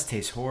 man, that must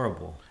taste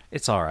horrible.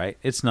 It's all right.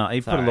 It's not.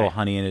 You put a little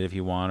honey in it if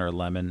you want, or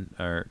lemon,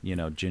 or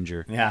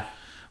ginger. Yeah.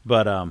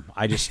 But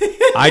I just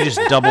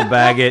double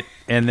bag it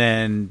and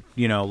then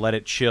let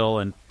it chill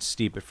and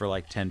steep it for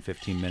like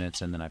 10-15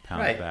 minutes and then I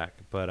pound it back.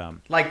 But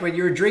like when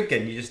you were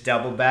drinking, you just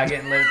double bag it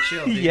and let it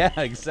chill. Dude. Yeah,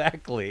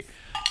 exactly.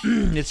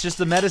 It's just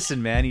the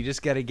medicine, man. You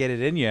just got to get it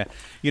in you.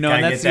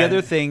 And that's the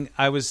other thing.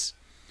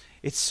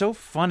 It's so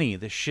funny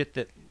the shit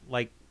that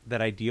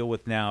I deal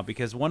with now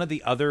because one of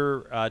the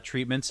other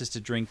treatments is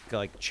to drink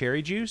like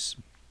cherry juice.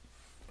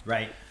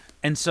 Right.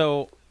 And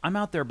so I'm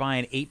out there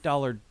buying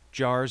 $8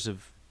 jars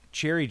of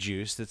cherry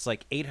juice that's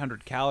like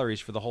 800 calories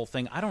for the whole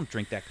thing. I don't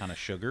drink that kind of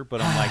sugar,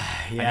 but I'm like,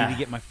 I need to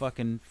get my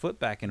fucking foot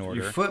back in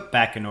order. Your foot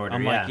back in order,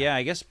 I'm like,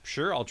 I guess,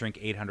 sure, I'll drink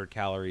 800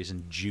 calories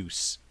in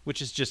juice,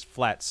 which is just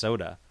flat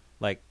soda.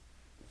 Like,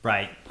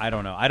 right. I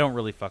don't know. I don't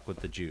really fuck with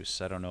the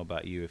juice. I don't know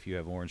about you if you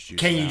have orange juice.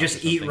 Can you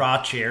just eat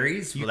raw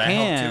cherries? Will that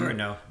help too or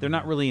no? They're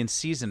not really in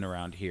season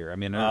around here. I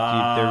mean, there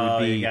would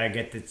be. You gotta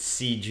get the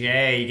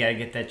CJ. You gotta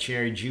get that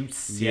cherry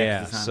juice.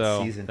 Yeah, it's not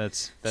so season.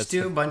 that's just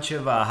do a bunch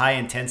of high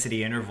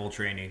intensity interval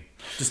training.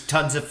 Just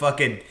tons of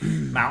fucking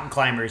mountain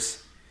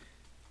climbers.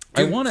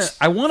 Dude,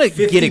 I wanna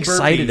get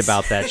excited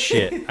about that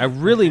shit. I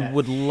really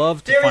would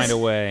love to find a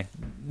way.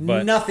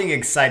 But nothing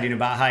exciting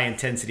about high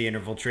intensity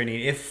interval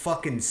training. It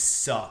fucking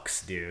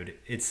sucks, dude.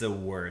 It's the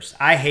worst.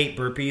 I hate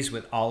burpees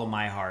with all of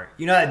my heart.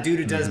 You know that dude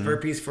who does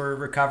burpees for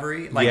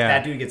recovery?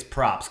 That dude gets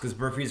props because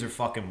burpees are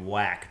fucking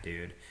whack,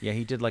 dude. Yeah,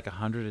 he did like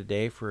 100 a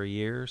day for a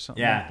year or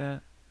something like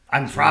that.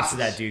 I'm props to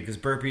that dude because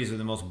burpees are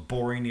the most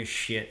boringest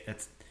shit.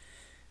 That's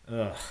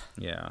ugh.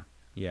 Yeah,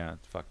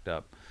 it's fucked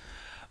up.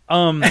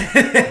 And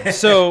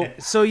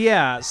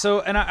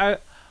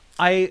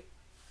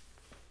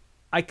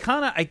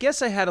I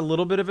guess I had a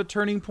little bit of a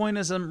turning point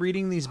as I'm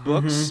reading these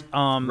books.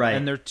 Right.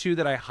 And there are 2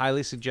 that I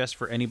highly suggest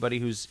for anybody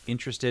who's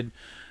interested.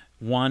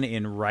 One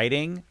in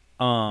writing,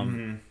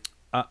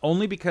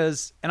 only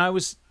because, and I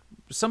was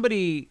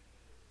somebody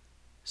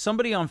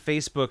on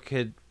Facebook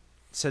had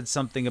said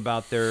something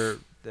about the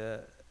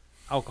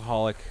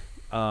alcoholic,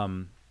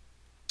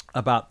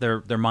 about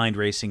their mind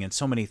racing and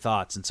so many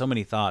thoughts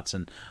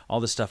and all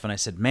this stuff. And I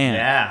said,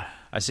 man,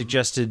 I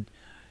suggested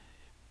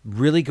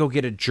really go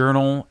get a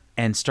journal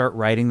and start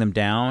writing them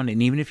down.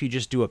 And even if you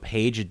just do a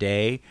page a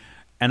day.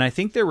 And I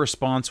think their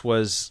response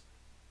was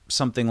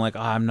something like,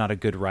 I'm not a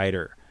good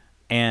writer.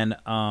 And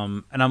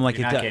I'm like,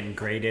 you're not getting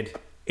graded.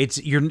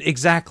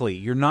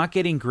 You're not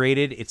getting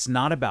graded. It's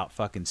not about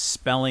fucking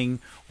spelling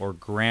or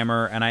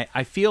grammar. And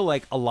I feel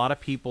like a lot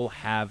of people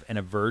have an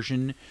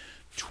aversion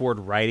toward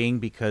writing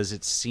because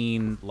it's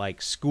seen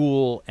like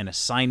school and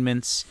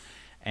assignments.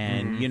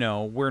 And,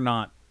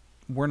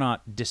 we're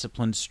not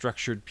disciplined,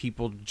 structured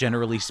people,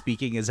 generally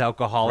speaking, as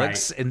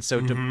alcoholics. Right. And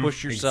so to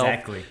push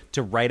yourself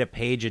to write a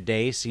page a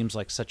day seems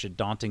like such a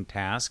daunting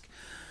task.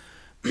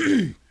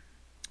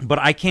 But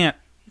I can't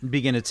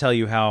begin to tell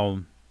you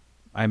how,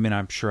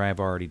 I'm sure I've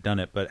already done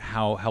it, but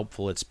how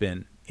helpful it's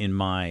been in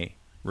my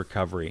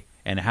recovery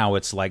and how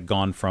it's like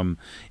gone from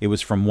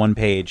 1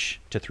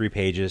 page to 3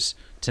 pages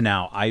to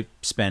now I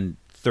spend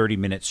 30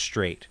 minutes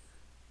straight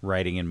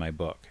writing in my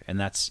book. And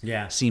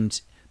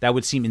that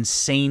would seem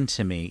insane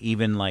to me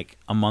even like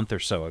a month or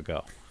so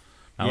ago.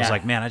 I was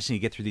like, man, I just need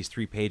to get through these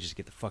 3 pages to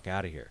get the fuck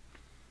out of here.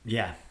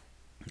 Yeah.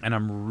 And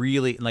I'm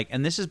really like,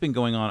 and this has been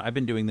going on. I've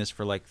been doing this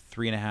for like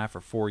 3.5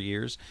 or 4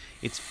 years.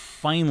 It's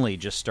finally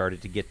just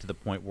started to get to the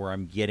point where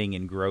I'm getting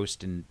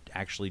engrossed in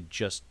actually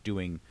just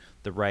doing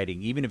the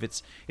writing, even if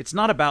it's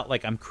not about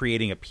like I'm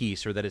creating a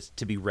piece or that it's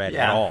to be read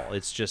at all.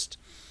 It's just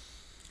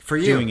for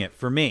you, doing it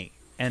for me.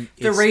 And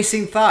the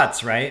racing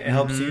thoughts, right? It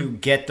helps you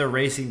get the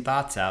racing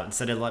thoughts out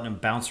instead of letting them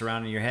bounce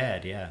around in your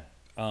head. Yeah.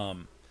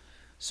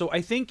 So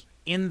I think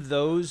in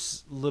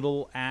those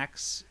little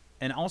acts,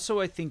 and also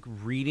I think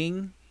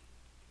reading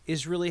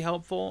is really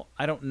helpful.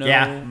 I don't know.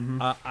 Yeah.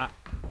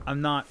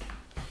 I'm not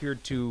here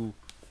to.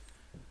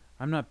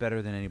 I'm not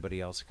better than anybody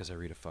else because I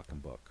read a fucking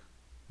book,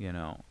 you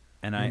know.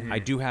 And I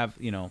do have,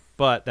 you know.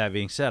 But that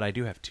being said, I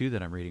do have 2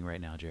 that I'm reading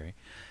right now, Jerry.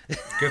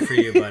 Good for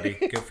you, buddy.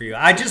 Good for you.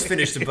 I just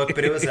finished a book,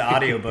 but it was an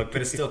audiobook,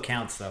 but it still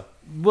counts, though.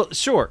 Well,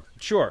 sure.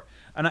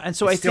 And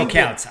so I still think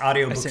counts.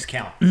 Audiobooks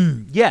count.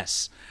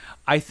 Yes,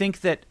 I think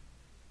that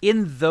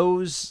in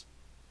those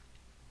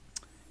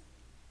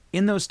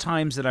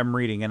times that I'm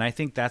reading, and I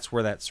think that's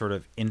where that sort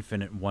of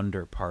infinite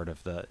wonder part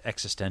of the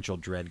existential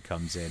dread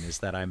comes in, is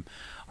that I'm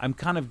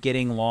kind of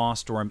getting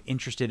lost, or I'm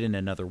interested in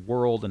another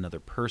world, another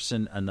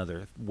person,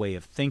 another way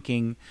of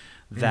thinking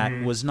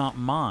that was not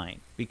mine.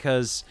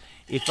 Because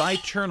if I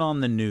turn on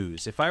the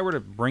news, if I were to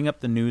bring up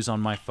the news on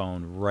my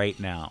phone right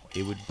now,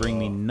 it would bring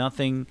me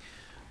nothing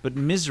but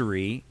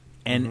misery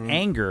and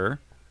anger.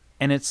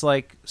 And it's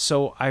like,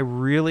 so I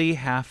really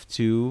have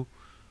to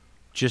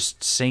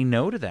just say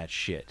no to that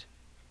shit.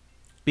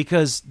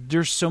 Because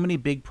there's so many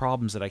big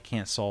problems that I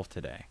can't solve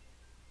today.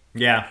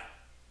 Yeah.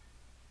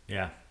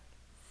 Yeah.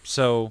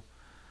 So,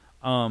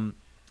 and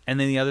then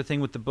the other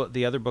thing with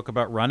the other book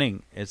about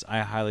running is I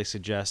highly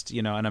suggest,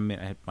 you know, and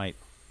I might,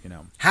 you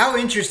know. How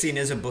interesting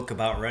is a book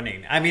about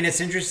running? I mean, it's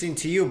interesting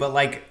to you, but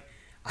like,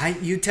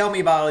 you tell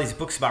me about all these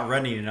books about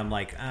running, and I'm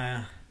like,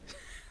 I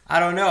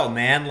don't know,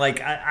 man.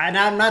 Like, and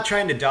I'm not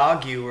trying to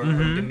dog you or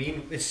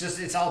demean.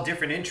 It's all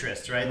different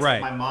interests, right? It's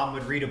right. Like my mom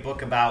would read a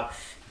book about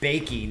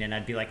baking, and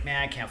I'd be like,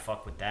 man, I can't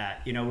fuck with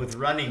that. You know, with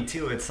running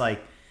too, it's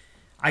like,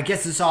 I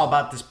guess it's all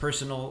about this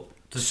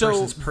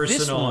person's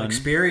personal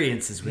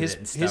experiences with it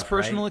and stuff, his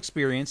personal right?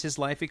 experience, his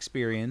life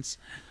experience,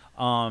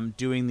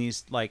 doing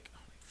these like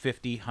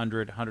 50,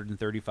 100,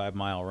 135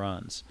 mile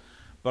runs.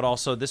 But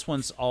also, this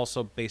one's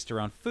also based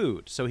around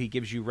food, so he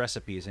gives you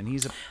recipes, and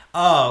he's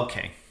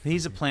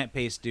a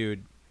plant-based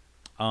dude.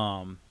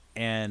 And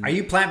are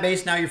you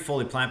plant-based now? You're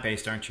fully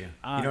plant-based, aren't you?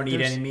 You don't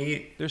eat any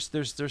meat.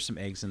 There's some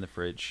eggs in the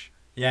fridge.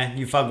 Yeah,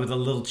 you fuck with a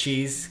little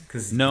cheese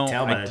because no, you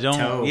tell by I the don't.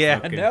 toe. Yeah,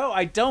 fucking... no,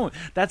 I don't.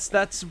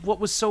 That's what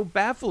was so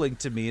baffling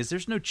to me is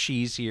there's no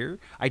cheese here.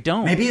 I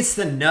don't. Maybe it's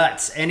the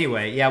nuts.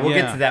 Anyway, yeah, we'll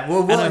get to that.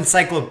 We'll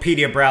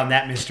Encyclopedia Brown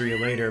that mystery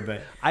later.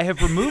 But I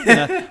have removed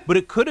that. But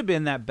it could have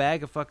been that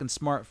bag of fucking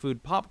Smart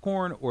Food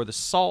popcorn or the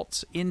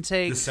salt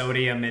intake, the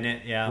sodium in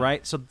it. Yeah,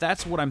 right. So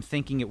that's what I'm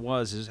thinking it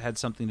was. Is it had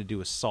something to do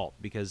with salt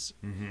because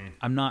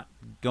I'm not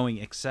going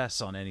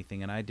excess on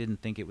anything, and I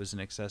didn't think it was an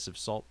excessive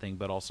salt thing,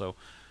 but also.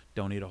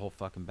 Don't eat a whole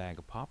fucking bag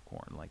of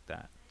popcorn like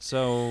that.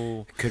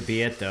 So could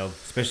be it though,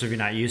 especially if you're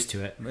not used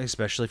to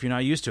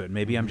it.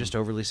 Maybe I'm just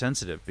overly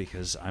sensitive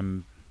because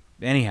I'm.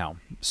 Anyhow,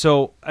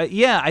 so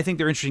yeah, I think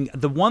they're interesting.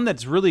 The one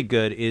that's really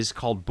good is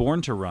called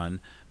Born to Run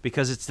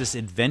because it's this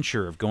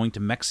adventure of going to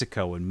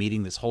Mexico and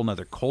meeting this whole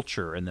nother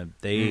culture, and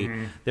they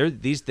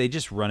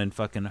just run in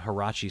fucking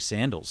Huarache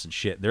sandals and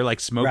shit. They're like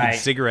smoking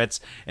cigarettes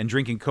and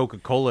drinking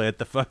Coca-Cola at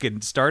the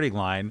fucking starting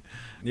line.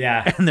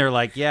 Yeah, and they're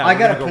like, yeah, I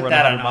gotta put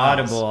that on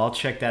Audible. I'll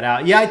check that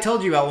out. Yeah, I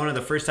told you about one of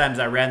the first times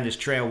I ran this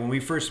trail when we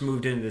first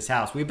moved into this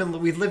house. We've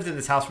lived in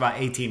this house for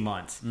about 18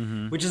 months,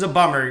 which is a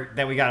bummer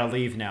that we gotta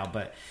leave now,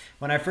 but.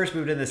 When I first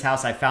moved in this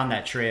house, I found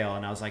that trail,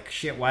 and I was like,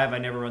 shit, why have I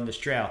never run this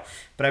trail?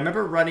 But I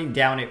remember running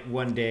down it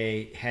one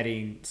day,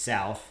 heading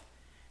south,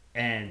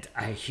 and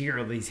I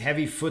hear these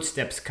heavy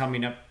footsteps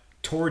coming up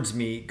towards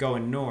me,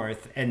 going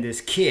north, and this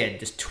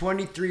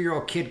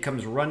 23-year-old kid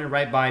comes running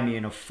right by me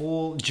in a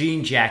full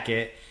jean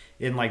jacket,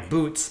 in like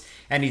boots,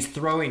 and he's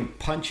throwing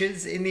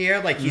punches in the air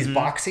like he's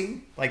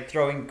boxing, like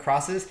throwing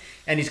crosses,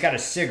 and he's got a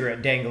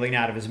cigarette dangling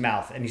out of his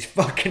mouth, and he's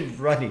fucking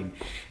running,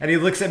 and he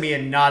looks at me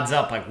and nods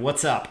up like,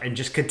 what's up, and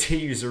just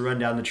continues to run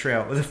down the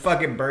trail with a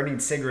fucking burning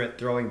cigarette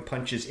throwing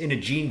punches in a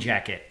jean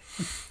jacket.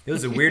 It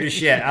was the weirdest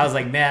shit. I was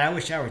like, man, I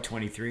wish I were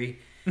 23.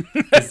 You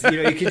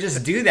could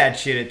just do that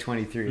shit at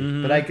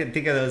 23. But I could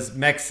think of those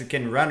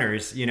Mexican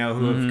runners, who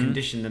have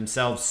conditioned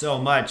themselves so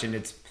much, and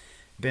it's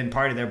been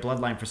part of their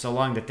bloodline for so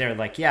long that they're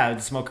like, yeah,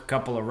 I'd smoke a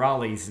couple of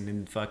Raleighs and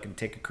then fucking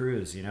take a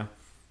cruise,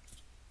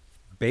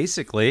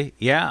 Basically,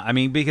 yeah. I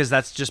mean, because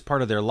that's just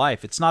part of their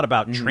life. It's not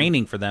about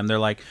training for them. They're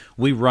like,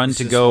 we run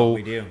to go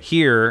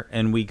here,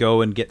 and we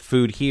go and get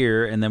food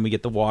here, and then we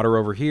get the water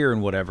over here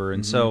and whatever.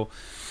 And so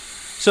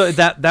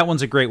that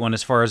one's a great one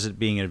as far as it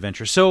being an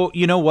adventure. So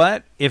you know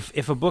what?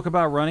 If a book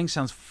about running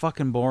sounds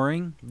fucking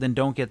boring, then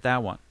don't get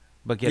that one,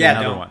 but get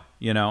another one.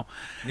 Yeah.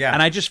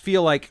 And I just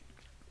feel like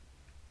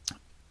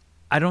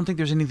I don't think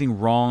there's anything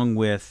wrong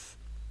with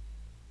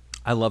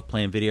I love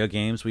playing video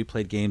games. We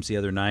played games the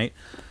other night.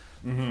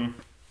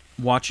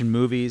 Watching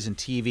movies and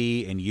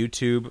TV and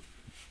YouTube.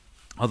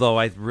 Although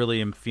I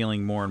really am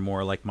feeling more and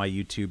more like my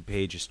YouTube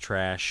page is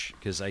trash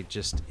because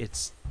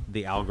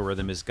the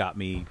algorithm has got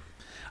me.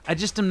 I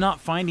just am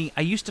not finding.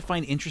 I used to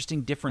find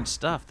interesting, different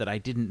stuff that I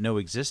didn't know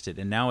existed,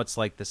 and now it's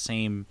like the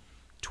same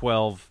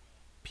 12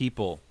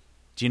 people.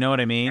 Do you know what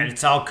I mean? And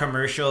it's all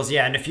commercials,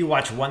 yeah. And if you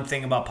watch one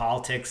thing about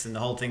politics, and the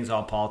whole thing's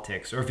all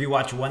politics, or if you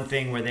watch one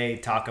thing where they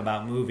talk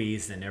about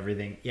movies and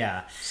everything,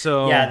 yeah.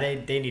 So yeah,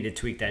 they need to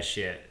tweak that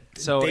shit.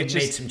 So they've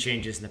made some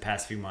changes in the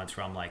past few months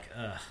where I'm like,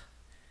 ugh.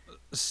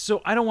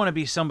 So I don't want to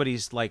be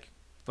somebody's like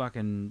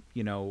fucking,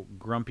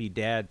 grumpy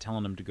dad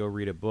telling them to go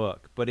read a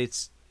book, but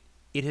it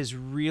has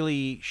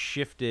really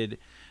shifted.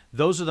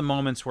 Those are the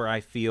moments where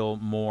I feel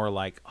more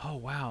like, oh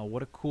wow,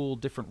 what a cool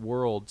different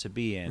world to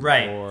be in.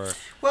 Right. Or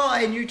well,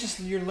 and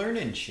you're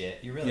learning shit.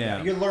 You really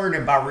are. You're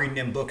learning about reading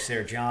them books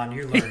there, John.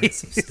 You're learning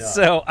some stuff.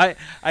 So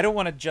I don't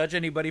want to judge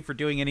anybody for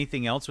doing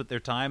anything else with their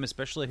time,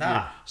 especially if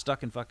you're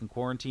stuck in fucking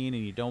quarantine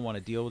and you don't want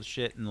to deal with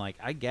shit. And like,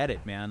 I get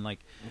it, man. Like,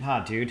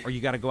 dude. Or you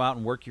got to go out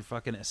and work your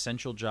fucking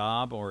essential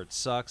job, or it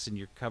sucks and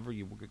you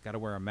got to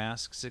wear a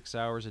mask 6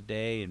 hours a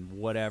day and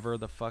whatever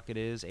the fuck it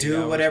is.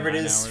 Do whatever it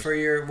is for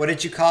your, what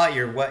did you call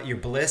it? Your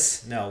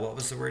bliss? No, what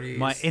was the word you used?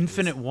 My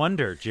infinite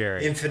wonder,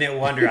 Jerry. Infinite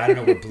wonder. I don't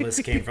know where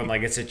bliss came from.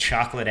 Like it's a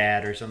chocolate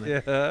ad or something.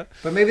 Yeah.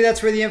 But maybe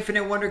that's where the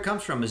infinite wonder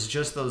comes from. Is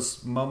just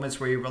those moments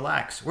where you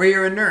relax, where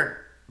you're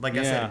inert. Like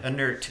I said,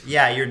 inert.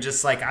 Yeah, you're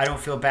just like, I don't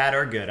feel bad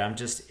or good. I'm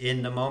just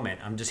in the moment.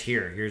 I'm just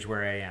here. Here's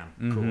where I am.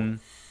 Mm-hmm. Cool.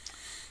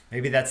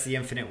 Maybe that's the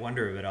infinite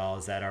wonder of it all,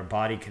 is that our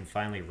body can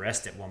finally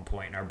rest at one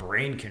point and our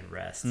brain can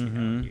rest.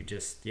 Mm-hmm. You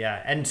just,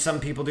 and some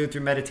people do it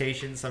through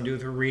meditation. Some do it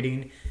through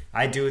reading.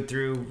 I do it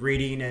through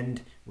reading and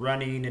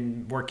running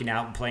and working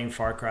out and playing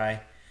Far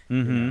Cry.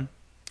 Mm-hmm.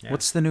 Yeah.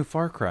 What's the new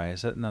Far Cry?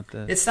 Is that not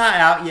the... It's not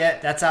out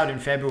yet. That's out in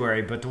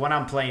February. But the one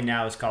I'm playing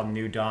now is called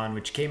New Dawn,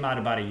 which came out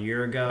about a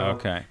year ago.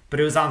 Okay. But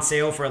it was on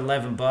sale for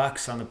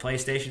 $11 on the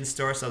PlayStation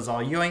Store, so I was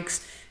all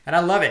yoinks. And I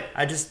love it.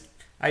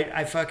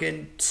 I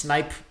fucking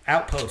snipe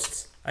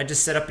outposts. I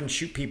just set up and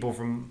shoot people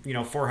from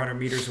 400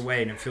 meters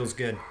away, and it feels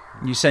good.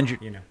 You send your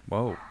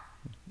Whoa,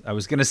 I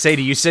was gonna say,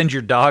 do you send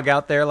your dog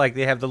out there like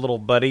they have the little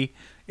buddy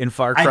in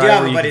Far Cry? I do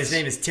have a buddy. His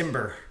name is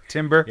Timber.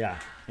 Timber. Yeah.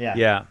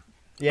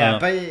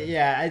 But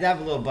I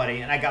have a little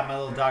buddy, and I got my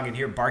little dog in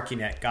here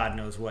barking at God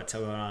knows what's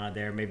going on out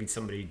there. Maybe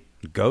somebody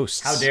ghosts.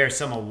 How dare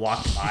someone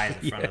walk by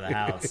the front of the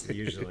house?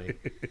 Usually.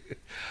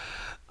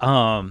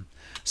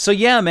 So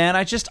yeah, man,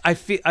 I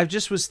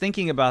just was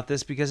thinking about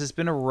this because it's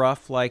been a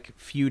rough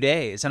few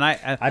days, and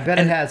I bet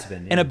it has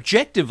been. Yeah. And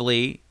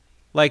objectively,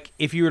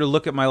 if you were to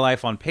look at my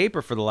life on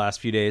paper for the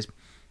last few days,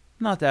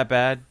 not that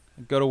bad.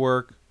 I go to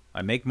work,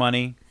 I make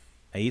money,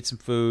 I eat some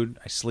food,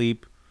 I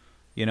sleep.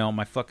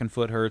 My fucking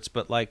foot hurts,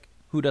 but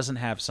who doesn't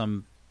have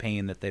some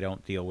pain that they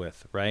don't deal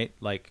with, right?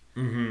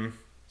 Mm-hmm.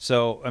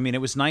 So I mean,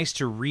 it was nice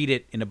to read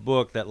it in a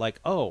book that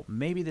oh,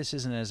 maybe this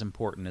isn't as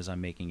important as I'm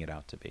making it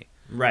out to be.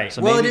 Right.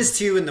 So it is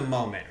too in the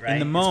moment, right? In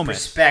the moment.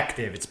 It's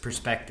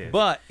perspective.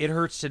 But it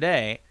hurts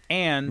today,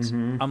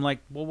 and I'm like,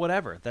 well,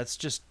 whatever. That's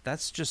just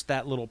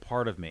that little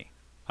part of me.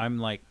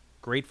 I'm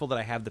grateful that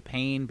I have the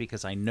pain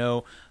because I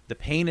know the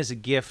pain is a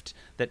gift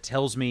that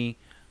tells me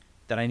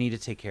that I need to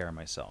take care of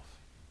myself.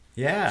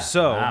 Yeah.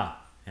 So, wow.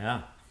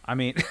 Yeah. I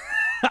mean,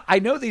 I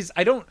know these.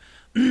 I don't.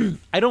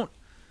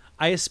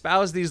 I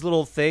espouse these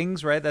little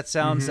things, right? That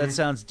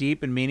sounds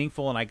deep and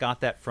meaningful, and I got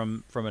that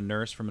from a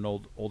nurse, from an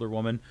older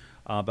woman,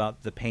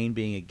 about the pain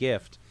being a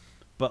gift.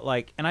 But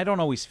and I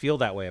don't always feel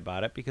that way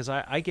about it because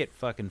I get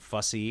fucking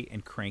fussy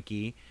and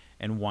cranky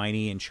and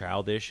whiny and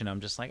childish, and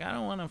I'm just I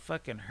don't want to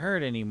fucking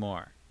hurt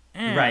anymore.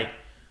 Right.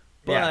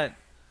 But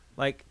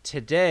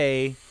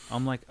today,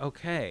 I'm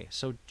okay,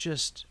 so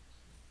just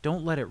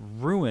don't let it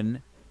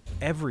ruin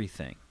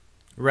everything.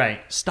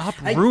 Right. Stop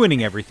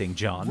ruining everything,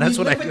 John. That's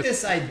what I live with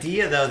this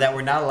idea, though, that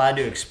we're not allowed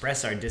to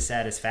express our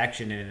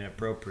dissatisfaction in an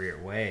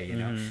appropriate way.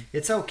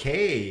 It's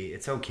okay.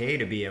 It's okay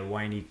to be a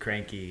whiny and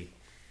cranky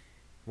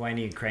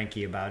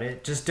about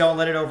it. Just don't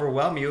let it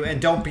overwhelm you,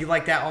 and don't be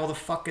like that all the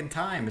fucking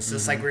time. It's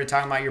just like we were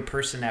talking about your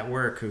person at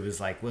work who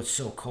was like, "Well, it's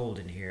so cold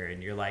in here,"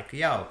 and you're like,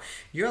 "Yo,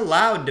 you're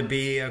allowed to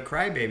be a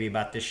crybaby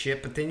about this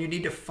shit, but then you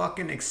need to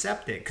fucking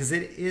accept it because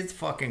it is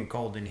fucking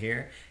cold in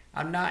here."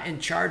 I'm not in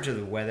charge of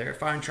the weather.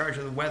 If I'm in charge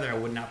of the weather, I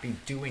would not be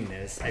doing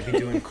this. I'd be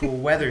doing cool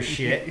weather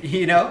shit,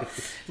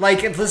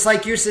 It's just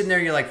like you're sitting there,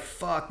 you're like,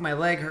 fuck, my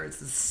leg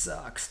hurts. This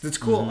sucks. That's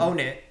cool. Own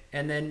it.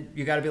 And then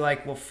you got to be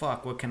like, well,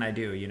 fuck, what can I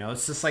do?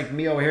 It's just like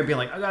me over here being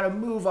like, I got to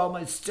move all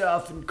my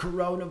stuff and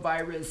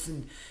coronavirus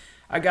and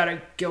I got to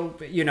go,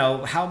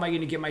 how am I going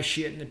to get my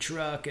shit in the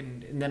truck?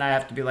 And then I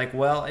have to be like,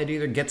 well, it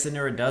either gets in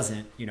or it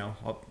doesn't,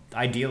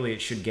 Ideally,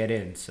 it should get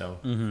in, so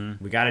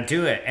we got to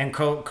do it. And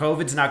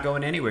COVID's not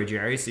going anywhere,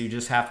 Jerry, so you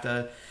just have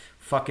to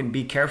fucking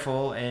be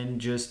careful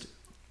and just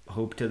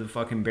hope to the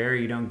fucking bear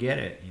you don't get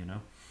it,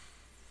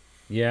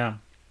 Yeah.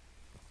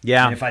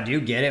 And if I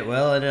do get it,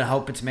 well, I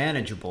hope it's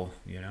manageable,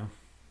 Yeah.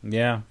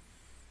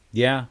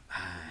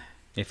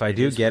 If I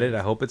do get it, I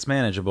hope it's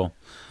manageable.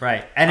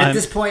 Right. And at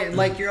this point,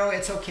 like,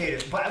 it's okay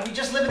to, but we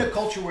just live in a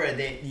culture where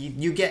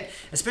you get,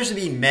 especially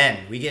being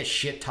men, we get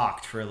shit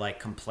talked for like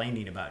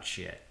complaining about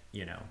shit,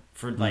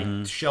 for like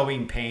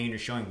showing pain or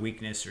showing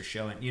weakness or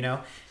showing,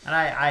 and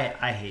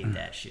I hate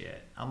that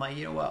shit. I'm like,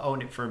 you know what?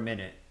 Own it for a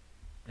minute.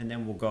 And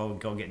then we'll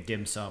go get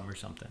dim sum or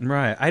something.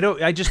 Right.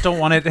 I just don't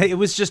want it. It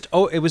was just,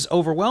 it was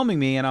overwhelming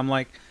me. And I'm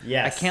like,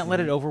 yes. I can't let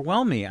it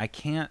overwhelm me. I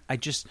can't. I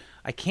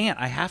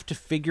have to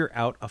figure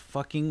out a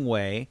fucking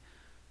way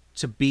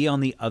to be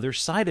on the other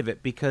side of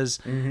it, because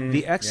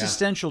the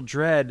existential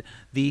dread,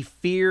 the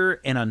fear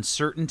and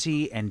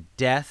uncertainty and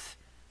death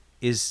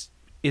is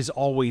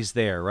always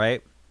there,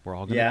 right? We're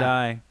all going to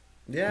die.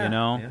 Yeah.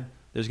 Yeah.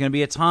 There's going to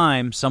be a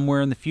time somewhere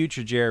in the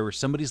future, Jerry, where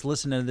somebody's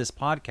listening to this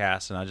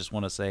podcast, and I just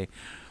want to say,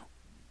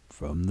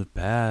 from the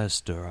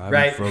past, or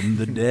I'm from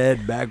the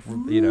dead, back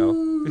from,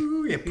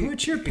 Ooh, you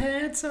put your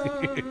pants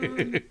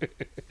on.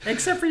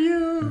 Except for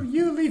you.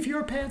 You leave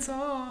your pants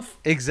off.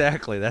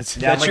 Exactly.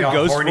 That's like your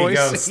ghost voice.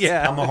 Ghost.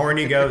 Yeah. I'm a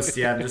horny ghost.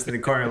 Yeah, I'm just in the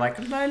corner like,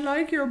 I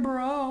like your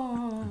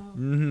bra.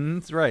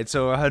 That's right.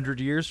 So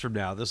 100 years from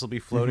now, this will be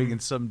floating in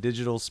some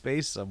digital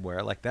space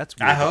somewhere. Like, that's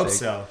weird. I hope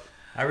so.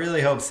 I really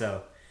hope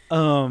so.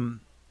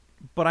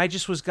 But I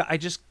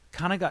just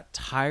kind of got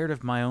tired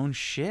of my own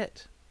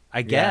shit.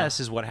 I guess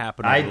is what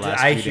happened over the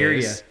last few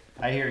days.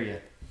 I hear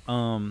you.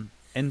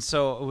 And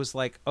so it was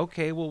like,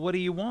 okay, well, what do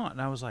you want?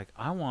 And I was like,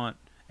 I want,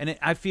 and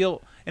I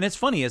feel, and it's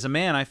funny, as a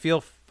man, I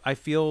feel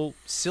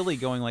silly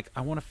going like, I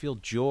want to feel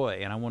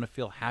joy and I want to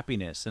feel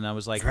happiness. And I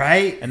was like,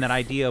 right. And that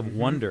idea of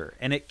wonder.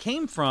 And it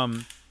came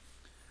from,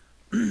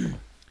 I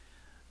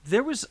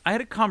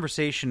had a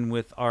conversation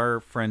with our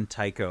friend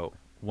Tycho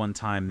one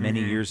time many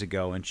years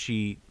ago. And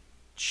she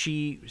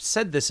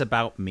said this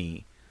about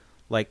me,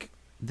 like,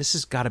 this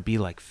has got to be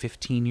like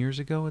 15 years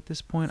ago at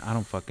this point. I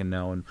don't fucking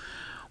know. And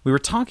we were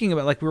talking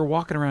about, like, we were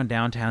walking around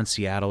downtown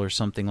Seattle or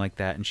something like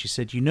that. And she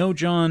said,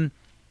 John,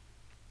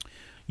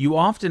 you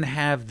often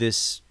have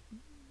this,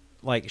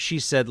 like, she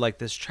said, like,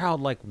 this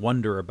childlike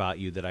wonder about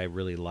you that I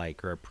really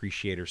like or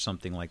appreciate or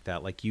something like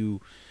that. Like, you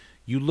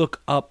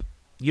look up,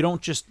 you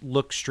don't just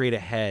look straight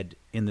ahead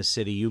in the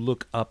city. You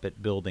look up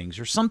at buildings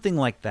or something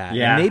like that.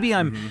 Yeah. And maybe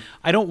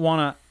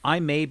I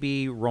may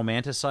be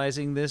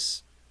romanticizing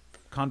this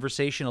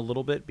conversation a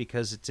little bit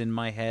because it's in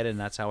my head and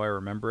that's how I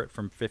remember it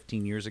from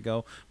 15 years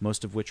ago,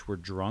 most of which were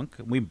drunk.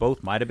 We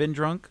both might have been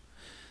drunk.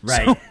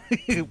 Right. So,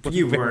 you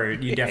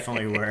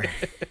definitely were.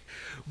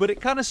 But it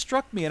kind of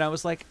struck me and I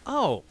was like,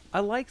 oh,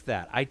 I like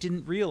that. I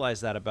didn't realize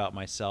that about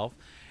myself.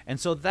 And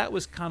so that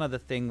was kind of the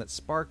thing that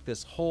sparked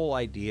this whole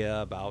idea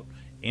about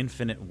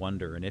infinite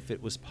wonder and if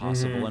it was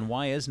possible and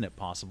why isn't it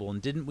possible? And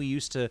didn't we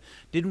used to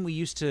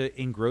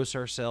engross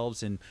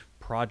ourselves in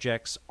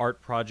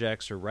art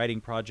projects or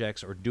writing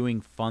projects or doing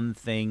fun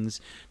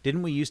things?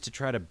 Didn't we used to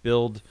try to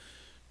build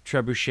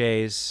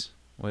trebuchets?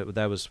 Wait,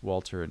 that was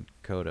Walter and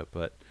Coda,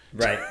 but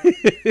right.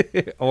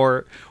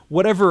 Or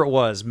whatever it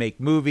was, make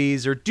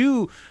movies or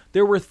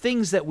there were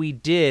things that we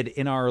did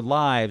in our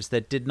lives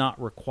that did not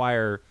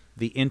require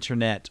the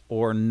internet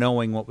or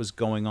knowing what was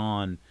going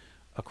on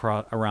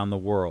around the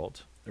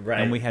world.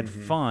 Right. And we had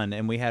fun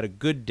and we had a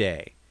good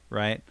day,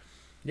 right?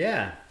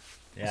 Yeah.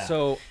 Yeah.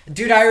 So,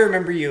 dude, I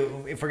remember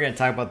you. If we're gonna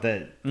talk about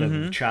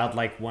the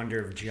childlike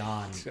wonder of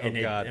John, and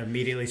it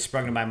immediately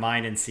sprung to my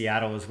mind in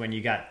Seattle was when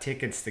you got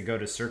tickets to go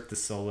to Cirque du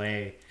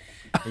Soleil,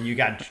 and you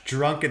got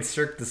drunk at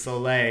Cirque du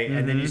Soleil,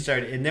 and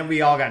then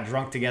we all got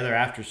drunk together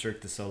after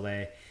Cirque du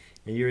Soleil,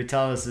 and you were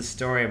telling us this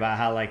story about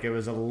how like it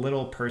was a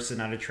little person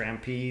on a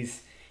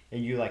trapeze.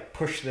 And you like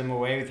pushed them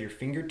away with your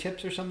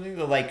fingertips or something.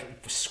 They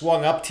like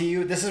swung up to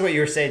you. This is what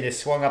you were saying. They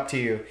swung up to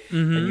you,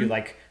 and you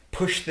like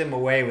pushed them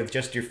away with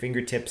just your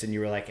fingertips, and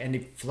you were like, and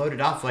it floated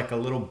off like a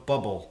little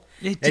bubble.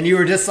 And you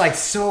were just like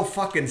so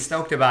fucking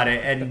stoked about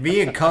it. And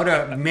me and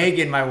Coda,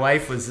 Megan, my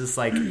wife, was just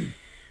like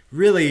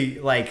really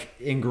like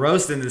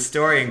engrossed in the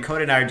story. And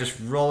Coda and I are just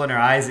rolling our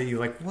eyes at you,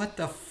 like, what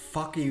the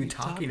fuck are you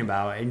talking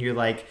about? And you're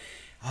like,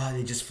 oh,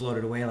 they just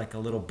floated away like a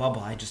little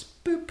bubble. I just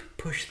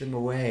pushed them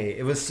away.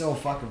 It was so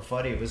fucking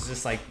funny. It was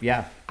just like,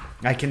 yeah,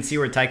 I can see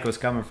where Tycho's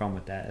coming from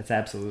with that. That's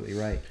absolutely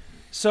right.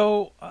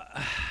 So,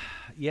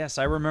 yes,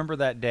 I remember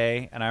that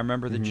day, and I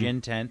remember the gin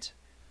tent.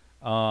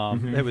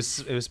 It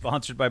was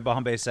sponsored by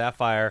Bombay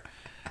Sapphire,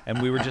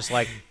 and we were just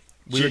like,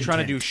 we were trying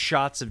to do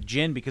shots of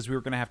gin because we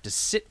were going to have to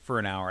sit for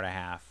an hour and a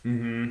half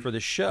for the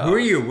show. Who are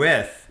you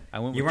with? I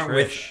went you with weren't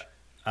Trish. With.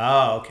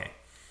 Oh, okay.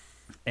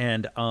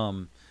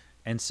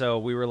 And so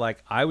we were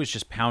like, I was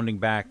just pounding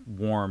back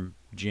warm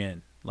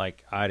gin.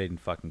 Like, I didn't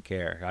fucking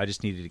care. I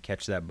just needed to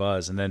catch that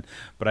buzz. And then,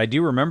 but I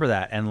do remember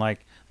that. And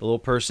like the little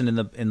person in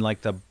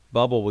the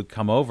bubble would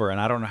come over, and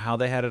I don't know how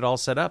they had it all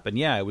set up. And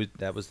yeah, and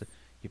it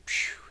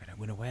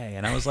went away.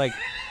 And I was like,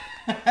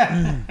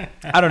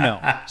 I don't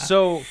know.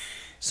 So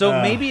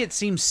maybe it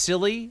seems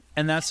silly,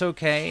 and that's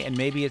okay. And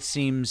maybe it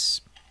seems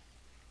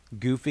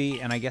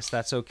goofy, and I guess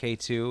that's okay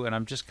too. And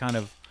I'm just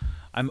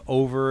I'm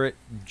over it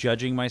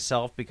judging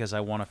myself because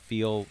I want to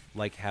feel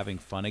like having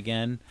fun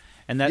again.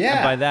 And that,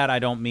 and by that, I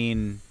don't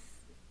mean,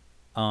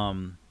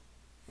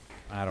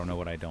 I don't know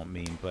what I don't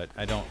mean, but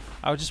I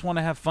just want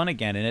to have fun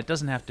again, and it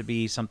doesn't have to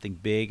be something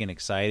big and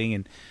exciting.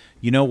 And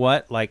you know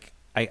what? Like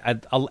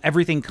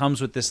everything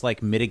comes with this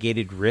like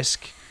mitigated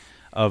risk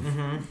of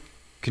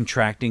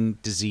contracting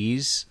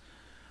disease,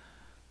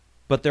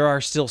 but there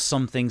are still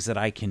some things that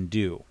I can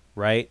do,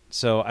 right?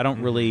 So I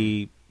don't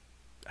really,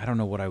 I don't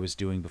know what I was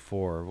doing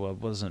before. Well, it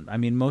wasn't. I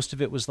mean, most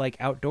of it was like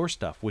outdoor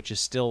stuff, which is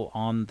still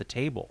on the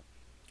table.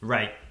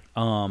 Right.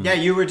 Yeah,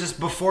 you were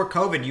just before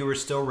COVID. You were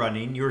still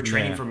running. You were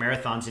training for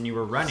marathons, and you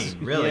were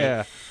running. Really,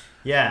 yeah.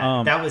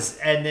 That was,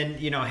 and then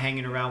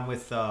hanging around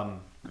with Nabil,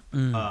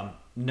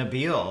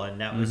 and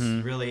that was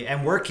really,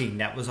 and working.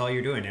 That was all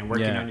you're doing, and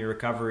working on your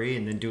recovery,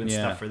 and then doing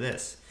stuff for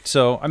this.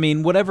 So I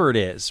mean, whatever it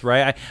is,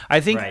 right? I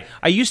think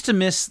I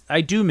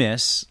do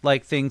miss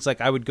like things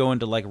like I would go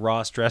into like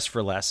Ross Dress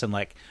for Less and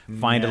like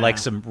find like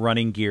some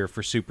running gear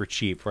for super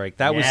cheap, right?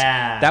 That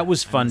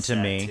was fun to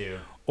me. Too.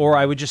 Or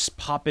I would just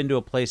pop into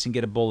a place and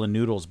get a bowl of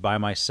noodles by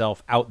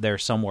myself out there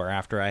somewhere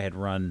after I had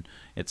run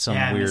at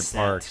some weird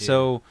park.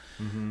 So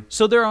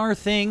there are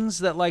things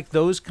that like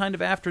those kind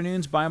of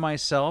afternoons by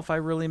myself I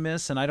really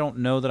miss, and I don't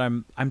know that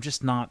I'm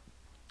just not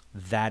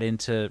that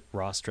into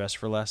Ross Dress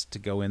for Less to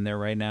go in there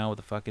right now with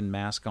a fucking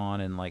mask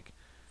on and like,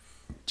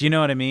 do you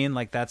know what I mean?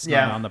 Like that's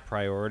not on the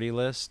priority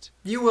list.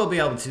 You will be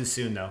able to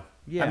soon though.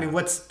 Yeah. I mean,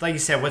 what's like you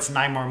said, what's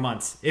 9 more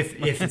months if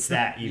it's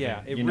that even?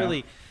 Yeah, it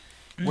really.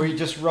 Where you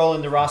just roll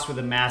into Ross with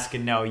a mask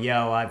and know,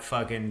 I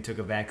fucking took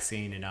a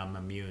vaccine and I'm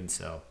immune,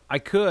 so. I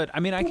could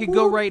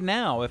go right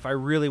now if I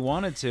really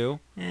wanted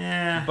to.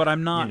 Yeah. But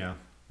I'm not.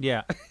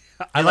 Yeah.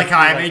 I like how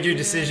I made your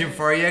decision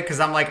for you, because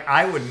I'm like,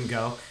 I wouldn't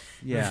go.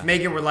 Yeah. If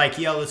Megan were like,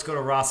 let's go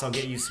to Ross, I'll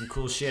get you some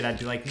cool shit, I'd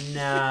be like,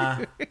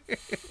 nah.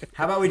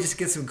 How about we just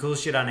get some cool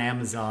shit on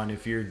Amazon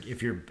if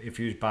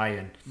you're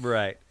buying?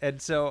 Right.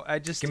 And so I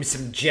just give me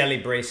some jelly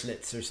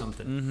bracelets or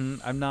something.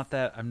 I'm not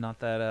that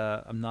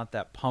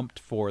pumped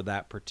for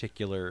that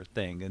particular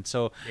thing. And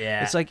so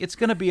it's like it's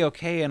gonna be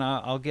okay, and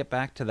I'll get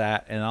back to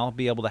that, and I'll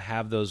be able to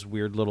have those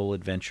weird little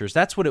adventures.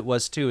 That's what it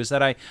was too, is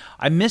that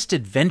I missed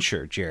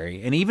adventure,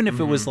 Jerry. And even if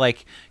it was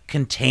like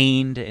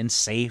contained and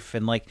safe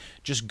and like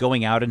just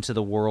going out into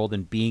the world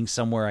and being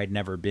somewhere I'd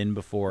never been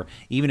before,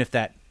 even if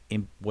that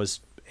was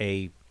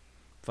a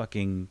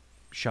fucking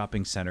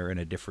shopping center in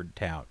a different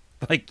town,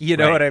 like, you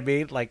know what I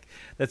mean? Like,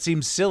 that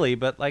seems silly,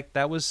 but like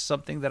that was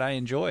something that I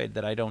enjoyed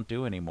that I don't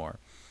do anymore.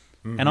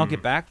 And I'll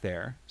get back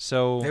there.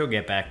 So they'll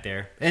get back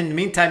there. In the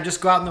meantime,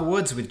 just go out in the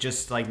woods with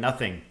just like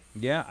nothing.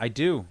 Yeah, I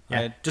do.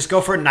 Just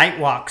go for night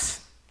walks.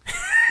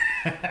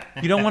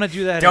 You don't want to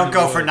do that. Don't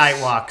go for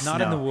night walks. Not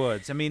in the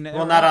woods. I mean,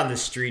 not on the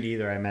street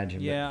either, I imagine.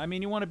 Yeah, I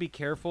mean, you want to be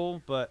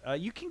careful, but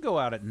you can go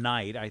out at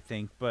night, I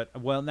think. But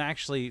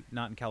actually,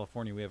 not in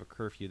California. We have a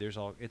curfew.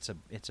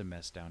 It's a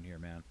mess down here,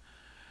 man.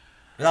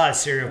 A lot of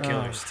serial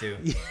killers too.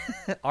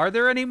 Are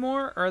there any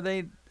more? Are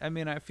they? I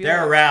mean, I feel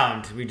they're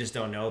around. We just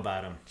don't know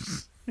about them.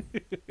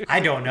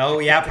 I don't know.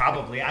 Yeah,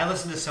 probably. I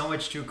listen to so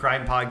much true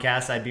crime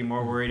podcasts. I'd be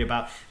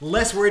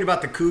less worried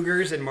about the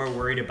cougars and more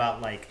worried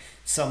about like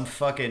some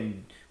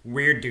fucking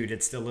weird dude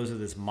that still lives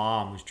with his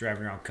mom who's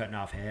driving around cutting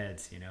off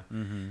heads,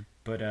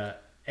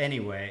 But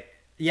anyway,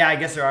 I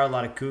guess there are a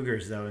lot of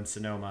cougars though in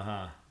Sonoma,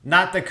 huh?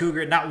 Not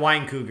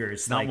wine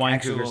cougars. Not like wine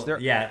actual, cougars. There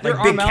like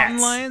are big mountain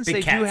cats, lions. Big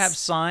They cats. do have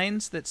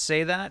signs that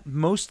say that.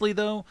 Mostly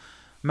though,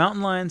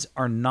 mountain lions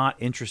are not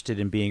interested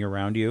in being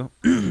around you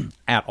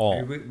at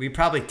all. We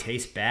probably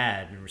taste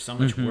bad and we're so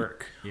much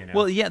work,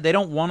 Well, yeah, they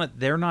don't want it.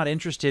 They're not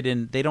interested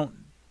in. They don't.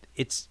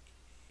 It's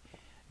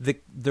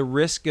the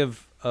risk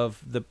of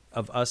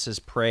us as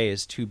prey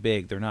is too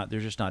big. They're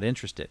just not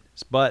interested.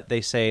 But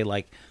they say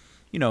like,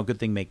 good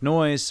thing make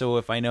noise. So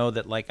if I know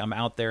that like I'm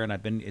out there and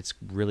it's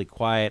really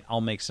quiet,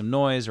 I'll make some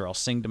noise, or I'll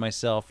sing to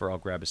myself, or I'll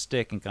grab a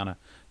stick and kind of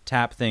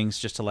tap things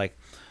just to like,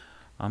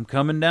 I'm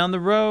coming down the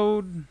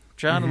road,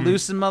 trying to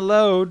loosen my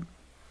load.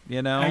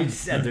 I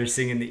said they're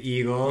singing the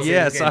Eagles.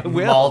 Yes, I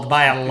will. Mauled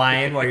by a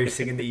lion while you're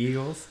singing the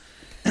Eagles.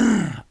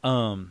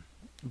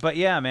 But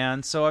yeah,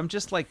 man. So I'm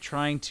just like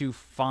trying to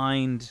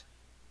find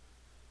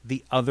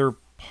the other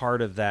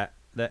part of that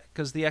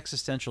because the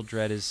existential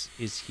dread is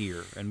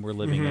here and we're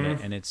living in it,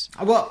 and it's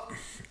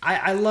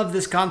I love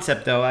this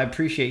concept though. I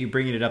appreciate you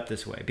bringing it up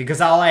this way, because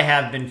all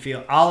I've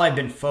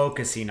been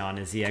focusing on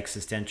is the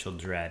existential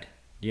dread.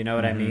 You know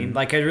what I mean?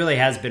 Like, it really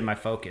has been my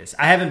focus.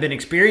 I haven't been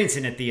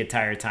experiencing it the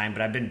entire time,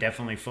 but I've been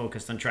definitely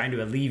focused on trying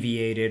to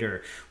alleviate it,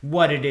 or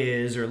what it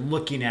is, or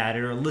looking at it,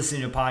 or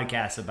listening to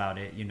podcasts about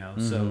it,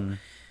 So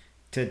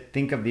to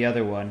think of the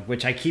other one,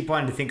 which I keep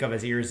wanting to think of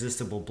as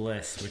irresistible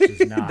bliss, which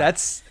is not.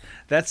 that's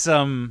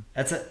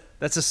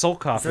a soul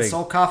coughing. Is that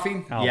soul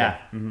coughing? Album. Yeah.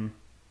 Mm-hmm.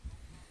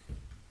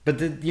 But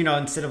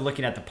instead of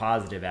looking at the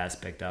positive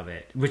aspect of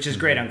it, which is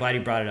great, I'm glad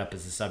you brought it up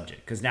as a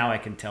subject, because now I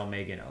can tell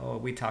Megan,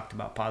 we talked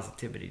about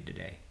positivity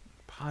today.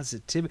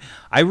 Positivity.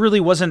 I really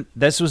wasn't.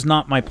 This was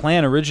not my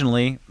plan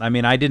originally. I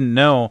mean, I didn't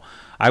know.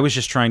 I was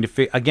just trying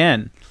to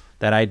again,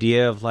 that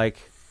idea of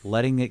like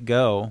letting it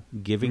go,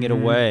 giving it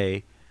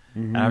away.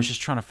 And I was just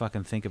trying to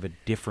fucking think of a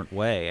different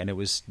way, and it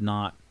was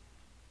not.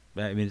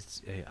 I mean,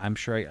 I'm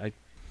sure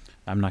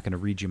I'm not going to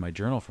read you my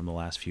journal from the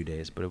last few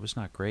days, but it was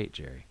not great,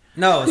 Jerry.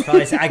 No, it's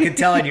probably. I could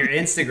tell on your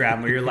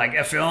Instagram where you're like,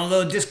 I feel a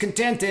little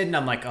discontented, and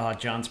I'm like, oh,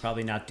 John's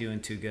probably not doing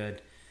too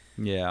good.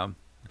 Yeah.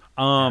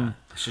 I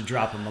should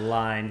drop him a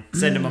line,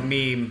 send him a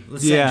meme.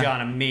 Let's send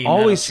John a meme.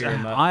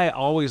 I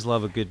always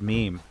love a good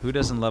meme. Who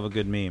doesn't love a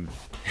good meme?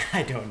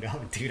 I don't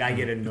know, dude. I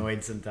get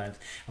annoyed sometimes.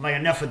 I'm like,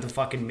 enough with the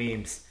fucking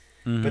memes.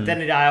 But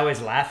then I always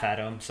laugh at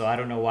them, so I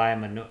don't know why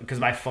I'm annoyed. Because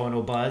my phone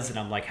will buzz, and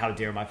I'm like, how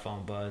dare my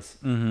phone buzz?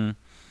 Mm-hmm.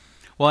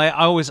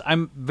 Well,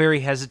 I'm very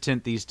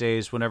hesitant these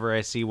days whenever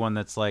I see one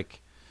that's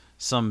like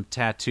some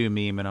tattoo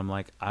meme, and I'm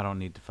like, I don't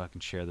need to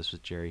fucking share this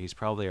with Jerry. He's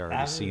probably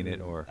already seen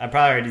it, or I've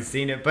probably already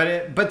seen it.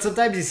 But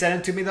sometimes you send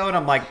it to me though, and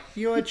I'm like,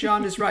 you know what,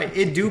 John is right.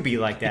 It do be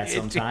like that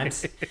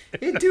sometimes.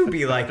 It do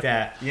be like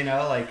that, you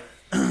know, like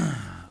I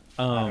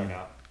don't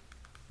know.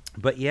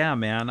 But yeah,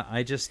 man,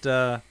 I just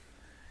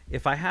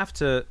if I have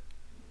to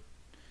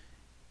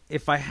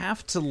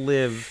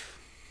live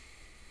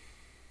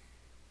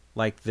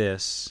like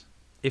this,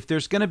 if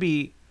there's gonna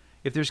be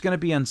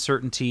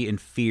uncertainty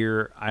and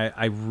fear,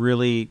 I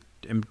really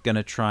am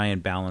gonna try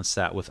and balance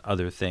that with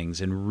other things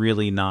and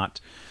really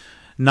not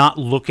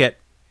look at,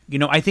 you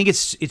know, I think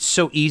it's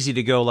so easy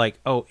to go like,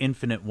 oh,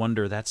 infinite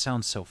wonder, that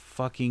sounds so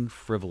fucking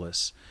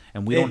frivolous,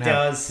 and we don't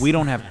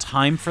have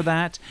time for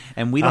that,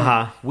 and we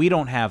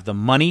don't have the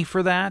money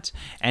for that,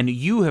 and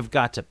you have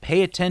got to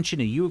pay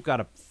attention, and you have got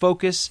to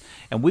focus,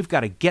 and we've got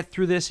to get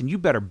through this, and you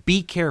better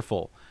be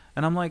careful.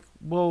 And I'm like,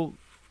 well,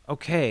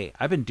 okay,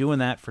 I've been doing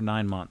that for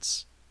 9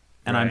 months,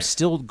 and I'm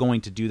still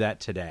going to do that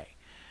today.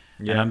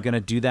 Yeah. And I'm going to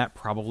do that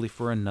probably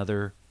for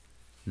another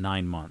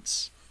 9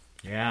 months.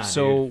 Yeah.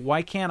 So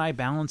why can't I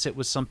balance it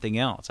with something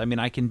else? I mean,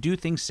 I can do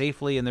things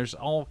safely, and there's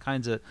all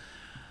kinds of...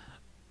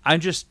 I'm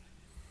just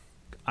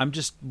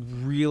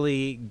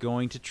really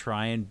going to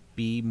try and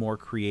be more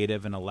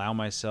creative and allow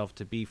myself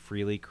to be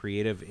freely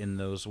creative in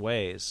those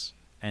ways.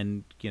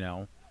 And, you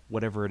know,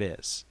 whatever it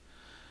is.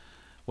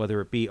 Whether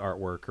it be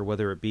artwork or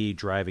whether it be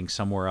driving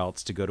somewhere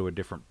else to go to a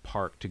different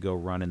park to go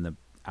run in the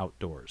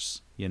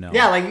outdoors, you know.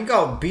 Yeah, like you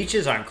go,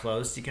 beaches aren't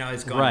closed. You can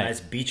always go on a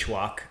nice beach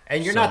walk,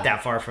 and you're not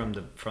that far from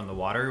the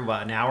water.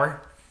 About an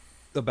hour.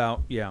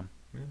 Yeah.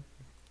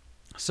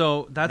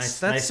 So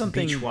that's nice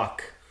something. Beach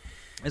walk.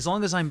 As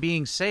long as I'm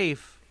being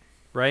safe,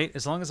 right?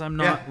 As long as I'm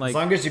not like. As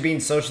long as you're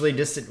being socially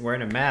distant,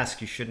 wearing a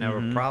mask, you shouldn't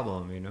have a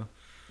problem, you know.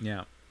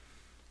 Yeah.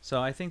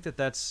 So I think that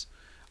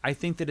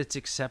it's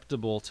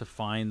acceptable to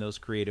find those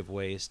creative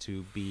ways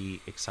to be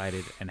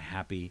excited and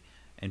happy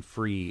and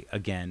free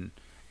again.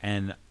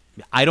 And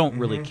I don't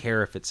really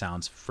care if it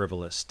sounds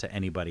frivolous to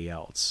anybody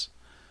else.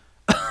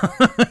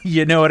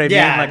 You know what I mean?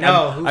 Like,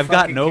 I've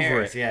gotten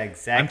over it. Yeah,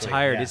 exactly. I'm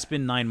tired. Yeah. It's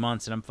been 9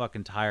 months, and I'm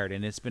fucking tired,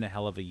 and it's been a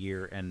hell of a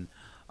year. And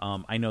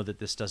I know that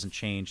this doesn't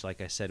change,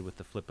 like I said, with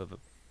the flip of a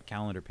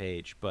calendar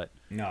page. But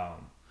no,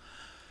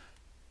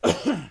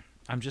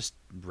 I'm just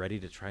ready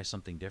to try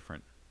something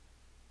different.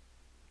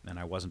 And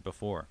I wasn't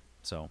before,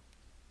 so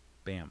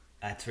bam.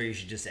 That's where you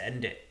should just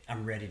end it.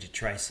 I'm ready to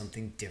try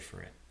something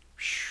different.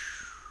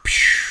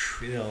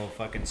 The little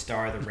fucking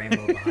star, the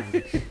rainbow behind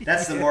it.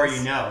 That's the more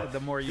you know.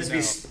 The more you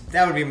know.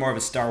 That would be more of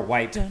a star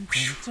wipe. Dun,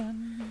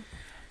 dun,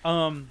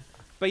 dun.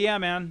 But yeah,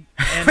 man.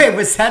 And wait,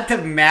 was that the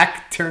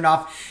Mac turn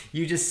off?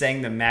 You just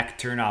sang the Mac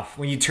turn off.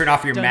 When you turn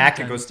off your Mac,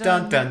 it goes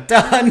dun dun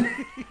dun.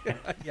 Yeah,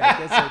 I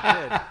guess I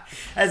did.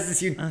 That's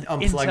just you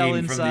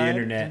unplugging from the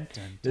internet.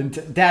 Dun,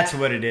 dun, dun. That's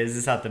what it is.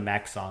 It's not the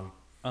Mac song.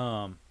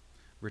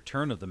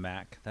 Return of the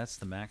Mac. That's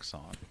the Mac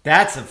song.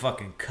 That's a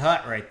fucking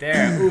cut right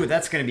there. Ooh,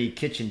 that's going to be a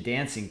kitchen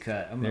dancing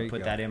cut. I'm going to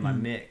put that in my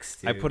mix,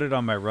 dude. I put it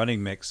on my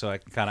running mix so I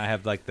can kind of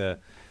have like the...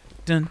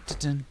 Dun,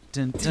 dun,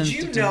 dun, dun, Did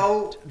you dun,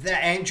 know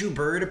that Andrew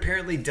Bird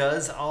apparently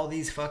does all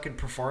these fucking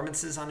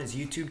performances on his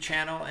YouTube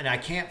channel? And I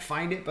can't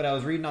find it, but I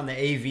was reading on the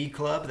AV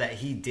Club that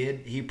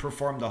he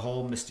performed the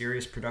whole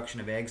Mysterious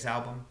Production of Eggs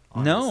album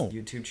on his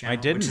YouTube channel. I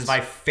didn't. Which is my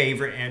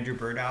favorite Andrew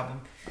Bird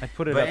album. I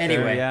put it up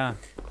there, yeah.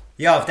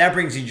 Yo, if that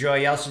brings you joy,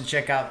 you also should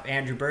check out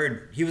Andrew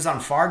Bird. He was on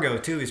Fargo,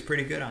 too. He's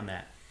pretty good on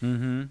that.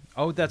 Mm-hmm.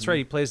 Oh, that's right.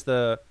 He plays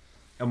a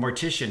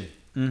mortician.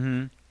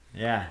 Mm-hmm.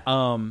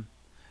 Yeah.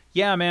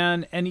 Yeah,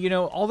 man. And, you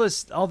know, all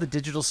the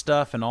digital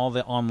stuff and all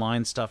the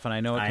online stuff, and I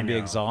know it can be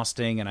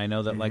exhausting, and I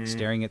know that, like,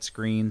 staring at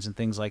screens and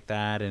things like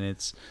that, and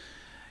it's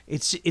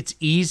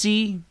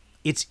easy.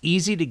 It's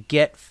easy to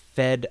get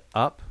fed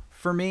up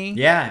for me.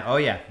 Yeah. Oh,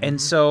 yeah. And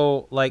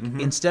so, like,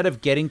 instead of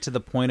getting to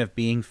the point of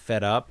being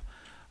fed up,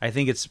 I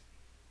think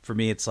for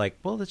me, it's like,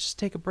 well, let's just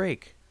take a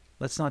break.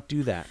 Let's not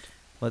do that.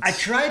 I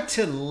tried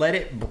to let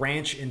it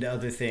branch into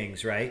other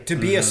things, right? To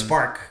be a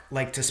spark,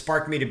 like to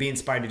spark me to be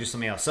inspired to do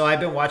something else. So I've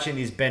been watching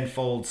these Ben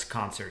Folds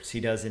concerts he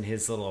does in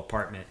his little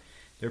apartment.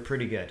 They're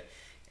pretty good.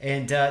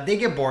 And they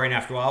get boring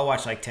after a while. I'll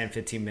watch like 10,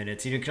 15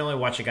 minutes. You can only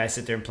watch a guy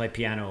sit there and play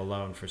piano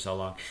alone for so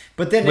long.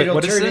 But then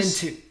it'll turn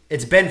into...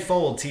 It's Ben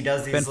Folds. He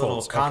does these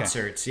little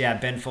concerts. Okay. Yeah,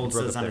 Ben Folds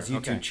does on his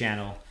YouTube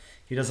channel.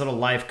 He does little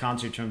live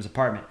concerts from his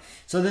apartment.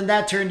 So then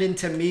that turned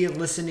into me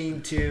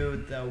listening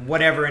to the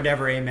Whatever and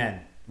Ever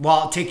Amen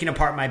while taking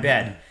apart my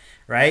bed,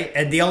 right?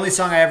 And the only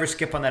song I ever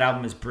skip on that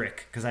album is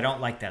Brick, because I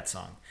don't like that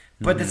song.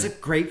 But that's a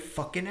great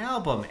fucking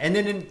album. And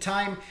then in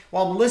time,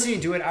 while I'm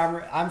listening to it,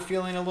 I'm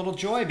feeling a little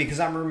joy because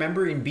I'm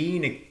remembering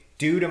being a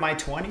dude in my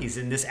 20s,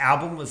 and this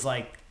album was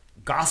like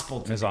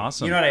gospel to me. It's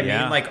awesome. You know what I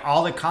Yeah. mean? Like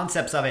all the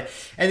concepts of it,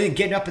 and then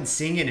getting up and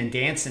singing and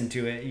dancing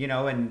to it, you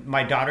know. And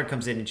my daughter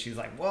comes in and she's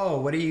like, "Whoa,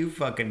 what are you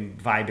fucking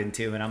vibing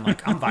to?" And I'm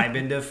like, "I'm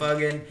vibing to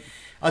fucking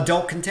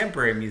adult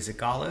contemporary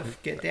music, Olive.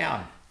 Get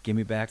down." Give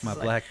me back my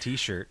black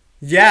T-shirt.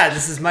 Yeah,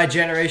 this is my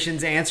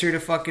generation's answer to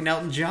fucking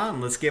Elton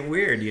John. Let's get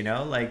weird, you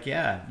know? Like,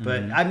 yeah.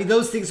 But, I mean,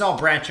 those things all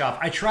branch off.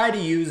 I try to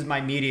use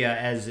my media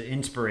as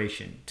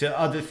inspiration to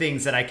other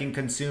things that I can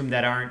consume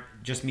that aren't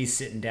just me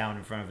sitting down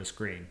in front of a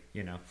screen,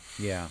 you know?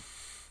 Yeah.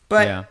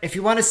 But if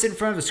you want to sit in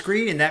front of a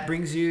screen and that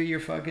brings you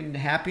your fucking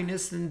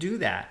happiness, then do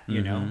that,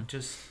 you know?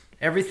 Just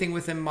everything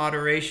within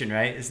moderation,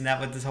 right? Isn't that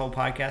what this whole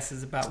podcast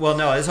is about? Well,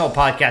 no, this whole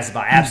podcast is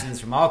about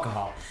abstinence from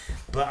alcohol.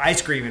 But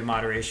ice cream in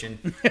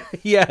moderation.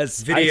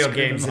 Yes. Video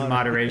games in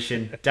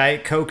moderation.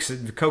 Diet Cokes,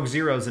 Coke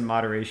Zeros in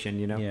moderation,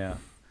 you know? Yeah.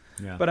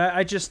 Yeah. But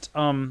I just,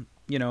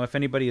 you know, if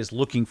anybody is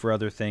looking for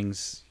other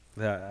things,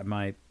 that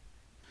my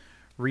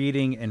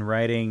reading and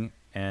writing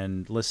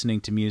and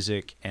listening to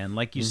music, and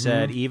like you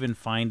said, even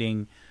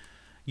finding,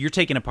 you're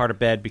taking apart a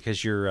bed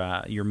because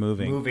you're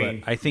moving. But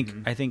I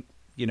think,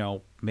 you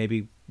know,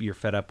 maybe you're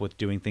fed up with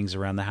doing things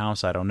around the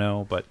house. I don't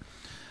know, but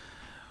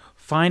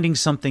finding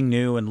something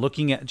new and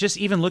looking at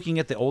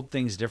the old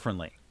things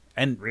differently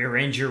and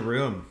rearrange your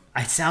room.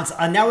 It sounds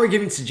now we're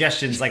giving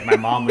suggestions like my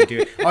mom would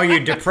do. Oh, you're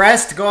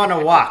depressed? Go on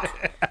a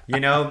walk. You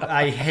know,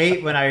 I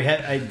hate when I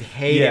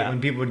hate it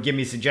when people would give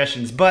me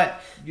suggestions,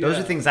 but those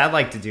are things I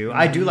like to do.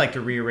 I do like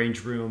to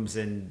rearrange rooms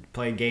and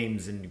play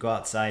games and go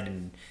outside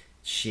and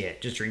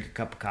shit. Just drink a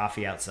cup of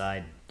coffee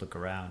outside, look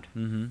around.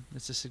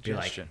 It's a Be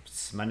like, suggestion.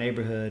 it's my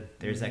neighborhood.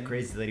 There's that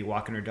crazy lady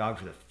walking her dog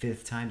for the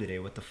 5th time today.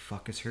 What the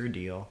fuck is her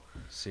deal?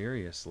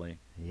 Seriously.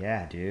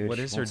 Yeah, dude. What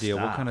is her deal?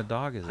 What kind of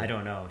dog is it? I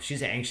don't know.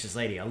 She's an anxious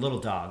lady. A little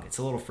dog. It's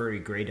a little furry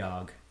gray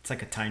dog. It's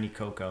like a tiny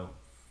Coco.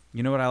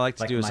 You know what I like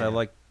to do is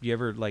Maya. you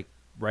ever like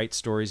write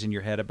stories in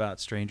your head about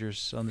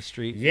strangers on the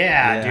street?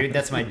 Yeah, dude,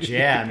 that's my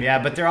jam.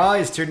 Yeah, but they're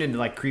always turned into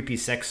like creepy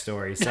sex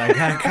stories, so I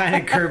gotta kind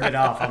of curb it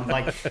off. I'm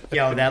like,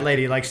 yo, that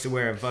lady likes to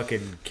wear a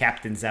fucking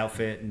captain's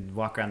outfit and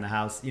walk around the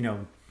house. You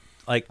know,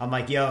 Like, I'm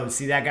like, yo,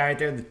 see that guy right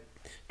there, the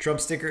Trump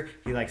sticker?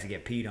 He likes to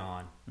get peed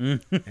on.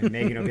 And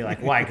Megan will be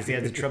like, why? Because he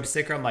has the Trump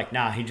sticker? I'm like,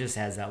 nah, he just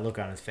has that look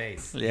on his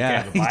face.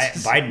 Yeah. You can have a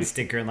Biden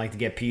sticker and like to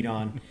get peed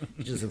on.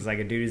 He just looks like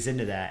a dude who's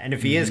into that. And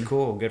if he is,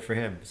 cool, good for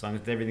him, as long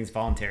as everything's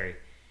voluntary.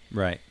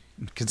 right.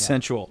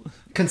 Consensual.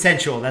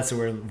 Consensual, that's the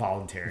word,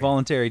 voluntary.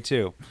 Voluntary,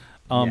 too.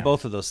 Yeah.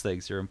 Both of those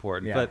things are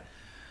important. Yeah. But,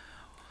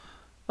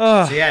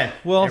 So yeah,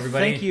 well,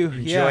 everybody thank you.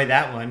 Enjoy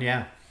that one,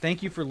 yeah.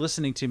 Thank you for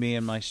listening to me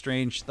and my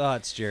strange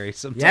thoughts, Jerry.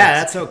 Sometimes. Yeah,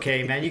 that's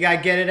okay, man. You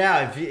gotta get it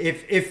out. You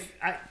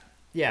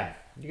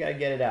gotta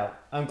get it out.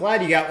 I'm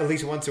glad you got at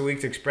least once a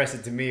week to express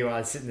it to me while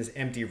I sit in this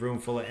empty room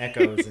full of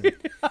echoes. And...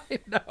 I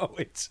know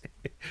it's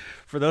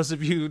for those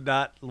of you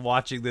not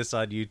watching this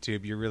on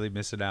YouTube, you're really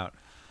missing out.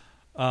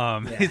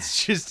 It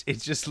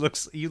just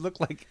looks. You look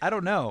like I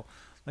don't know,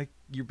 like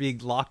you're being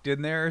locked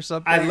in there or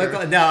something. I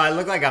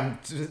look like I'm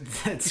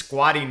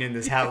squatting in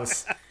this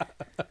house.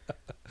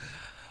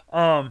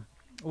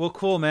 Well,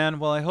 cool, man.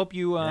 Well, I hope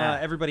you,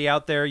 everybody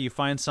out there, you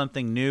find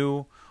something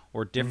new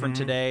or different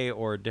today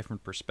or a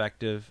different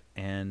perspective.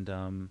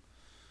 And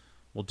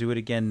we'll do it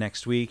again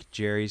next week.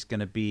 Jerry's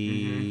going to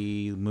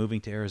be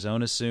moving to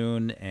Arizona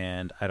soon.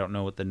 And I don't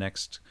know what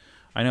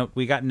I know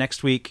we got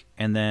next week.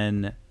 And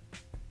then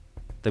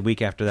the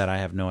week after that, I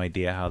have no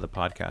idea how the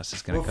podcast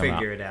is going to come out. We'll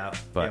figure it out.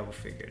 But, we'll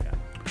figure it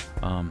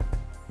out.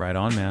 Right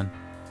on, man.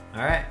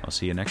 All right. I'll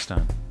see you next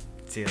time.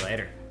 See you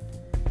later.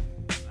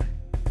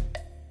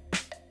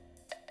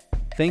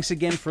 Thanks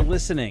again for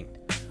listening.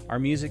 Our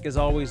music, as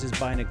always, is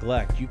by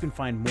Neglect. You can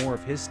find more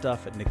of his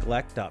stuff at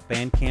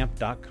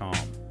neglect.bandcamp.com.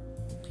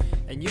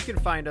 And you can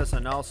find us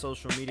on all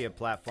social media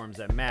platforms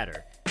that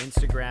matter: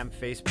 Instagram,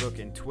 Facebook,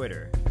 and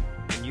Twitter.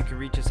 And you can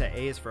reach us at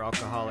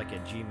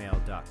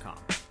aisforalcoholic@gmail.com.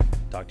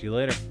 Talk to you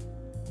later.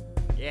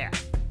 Yeah.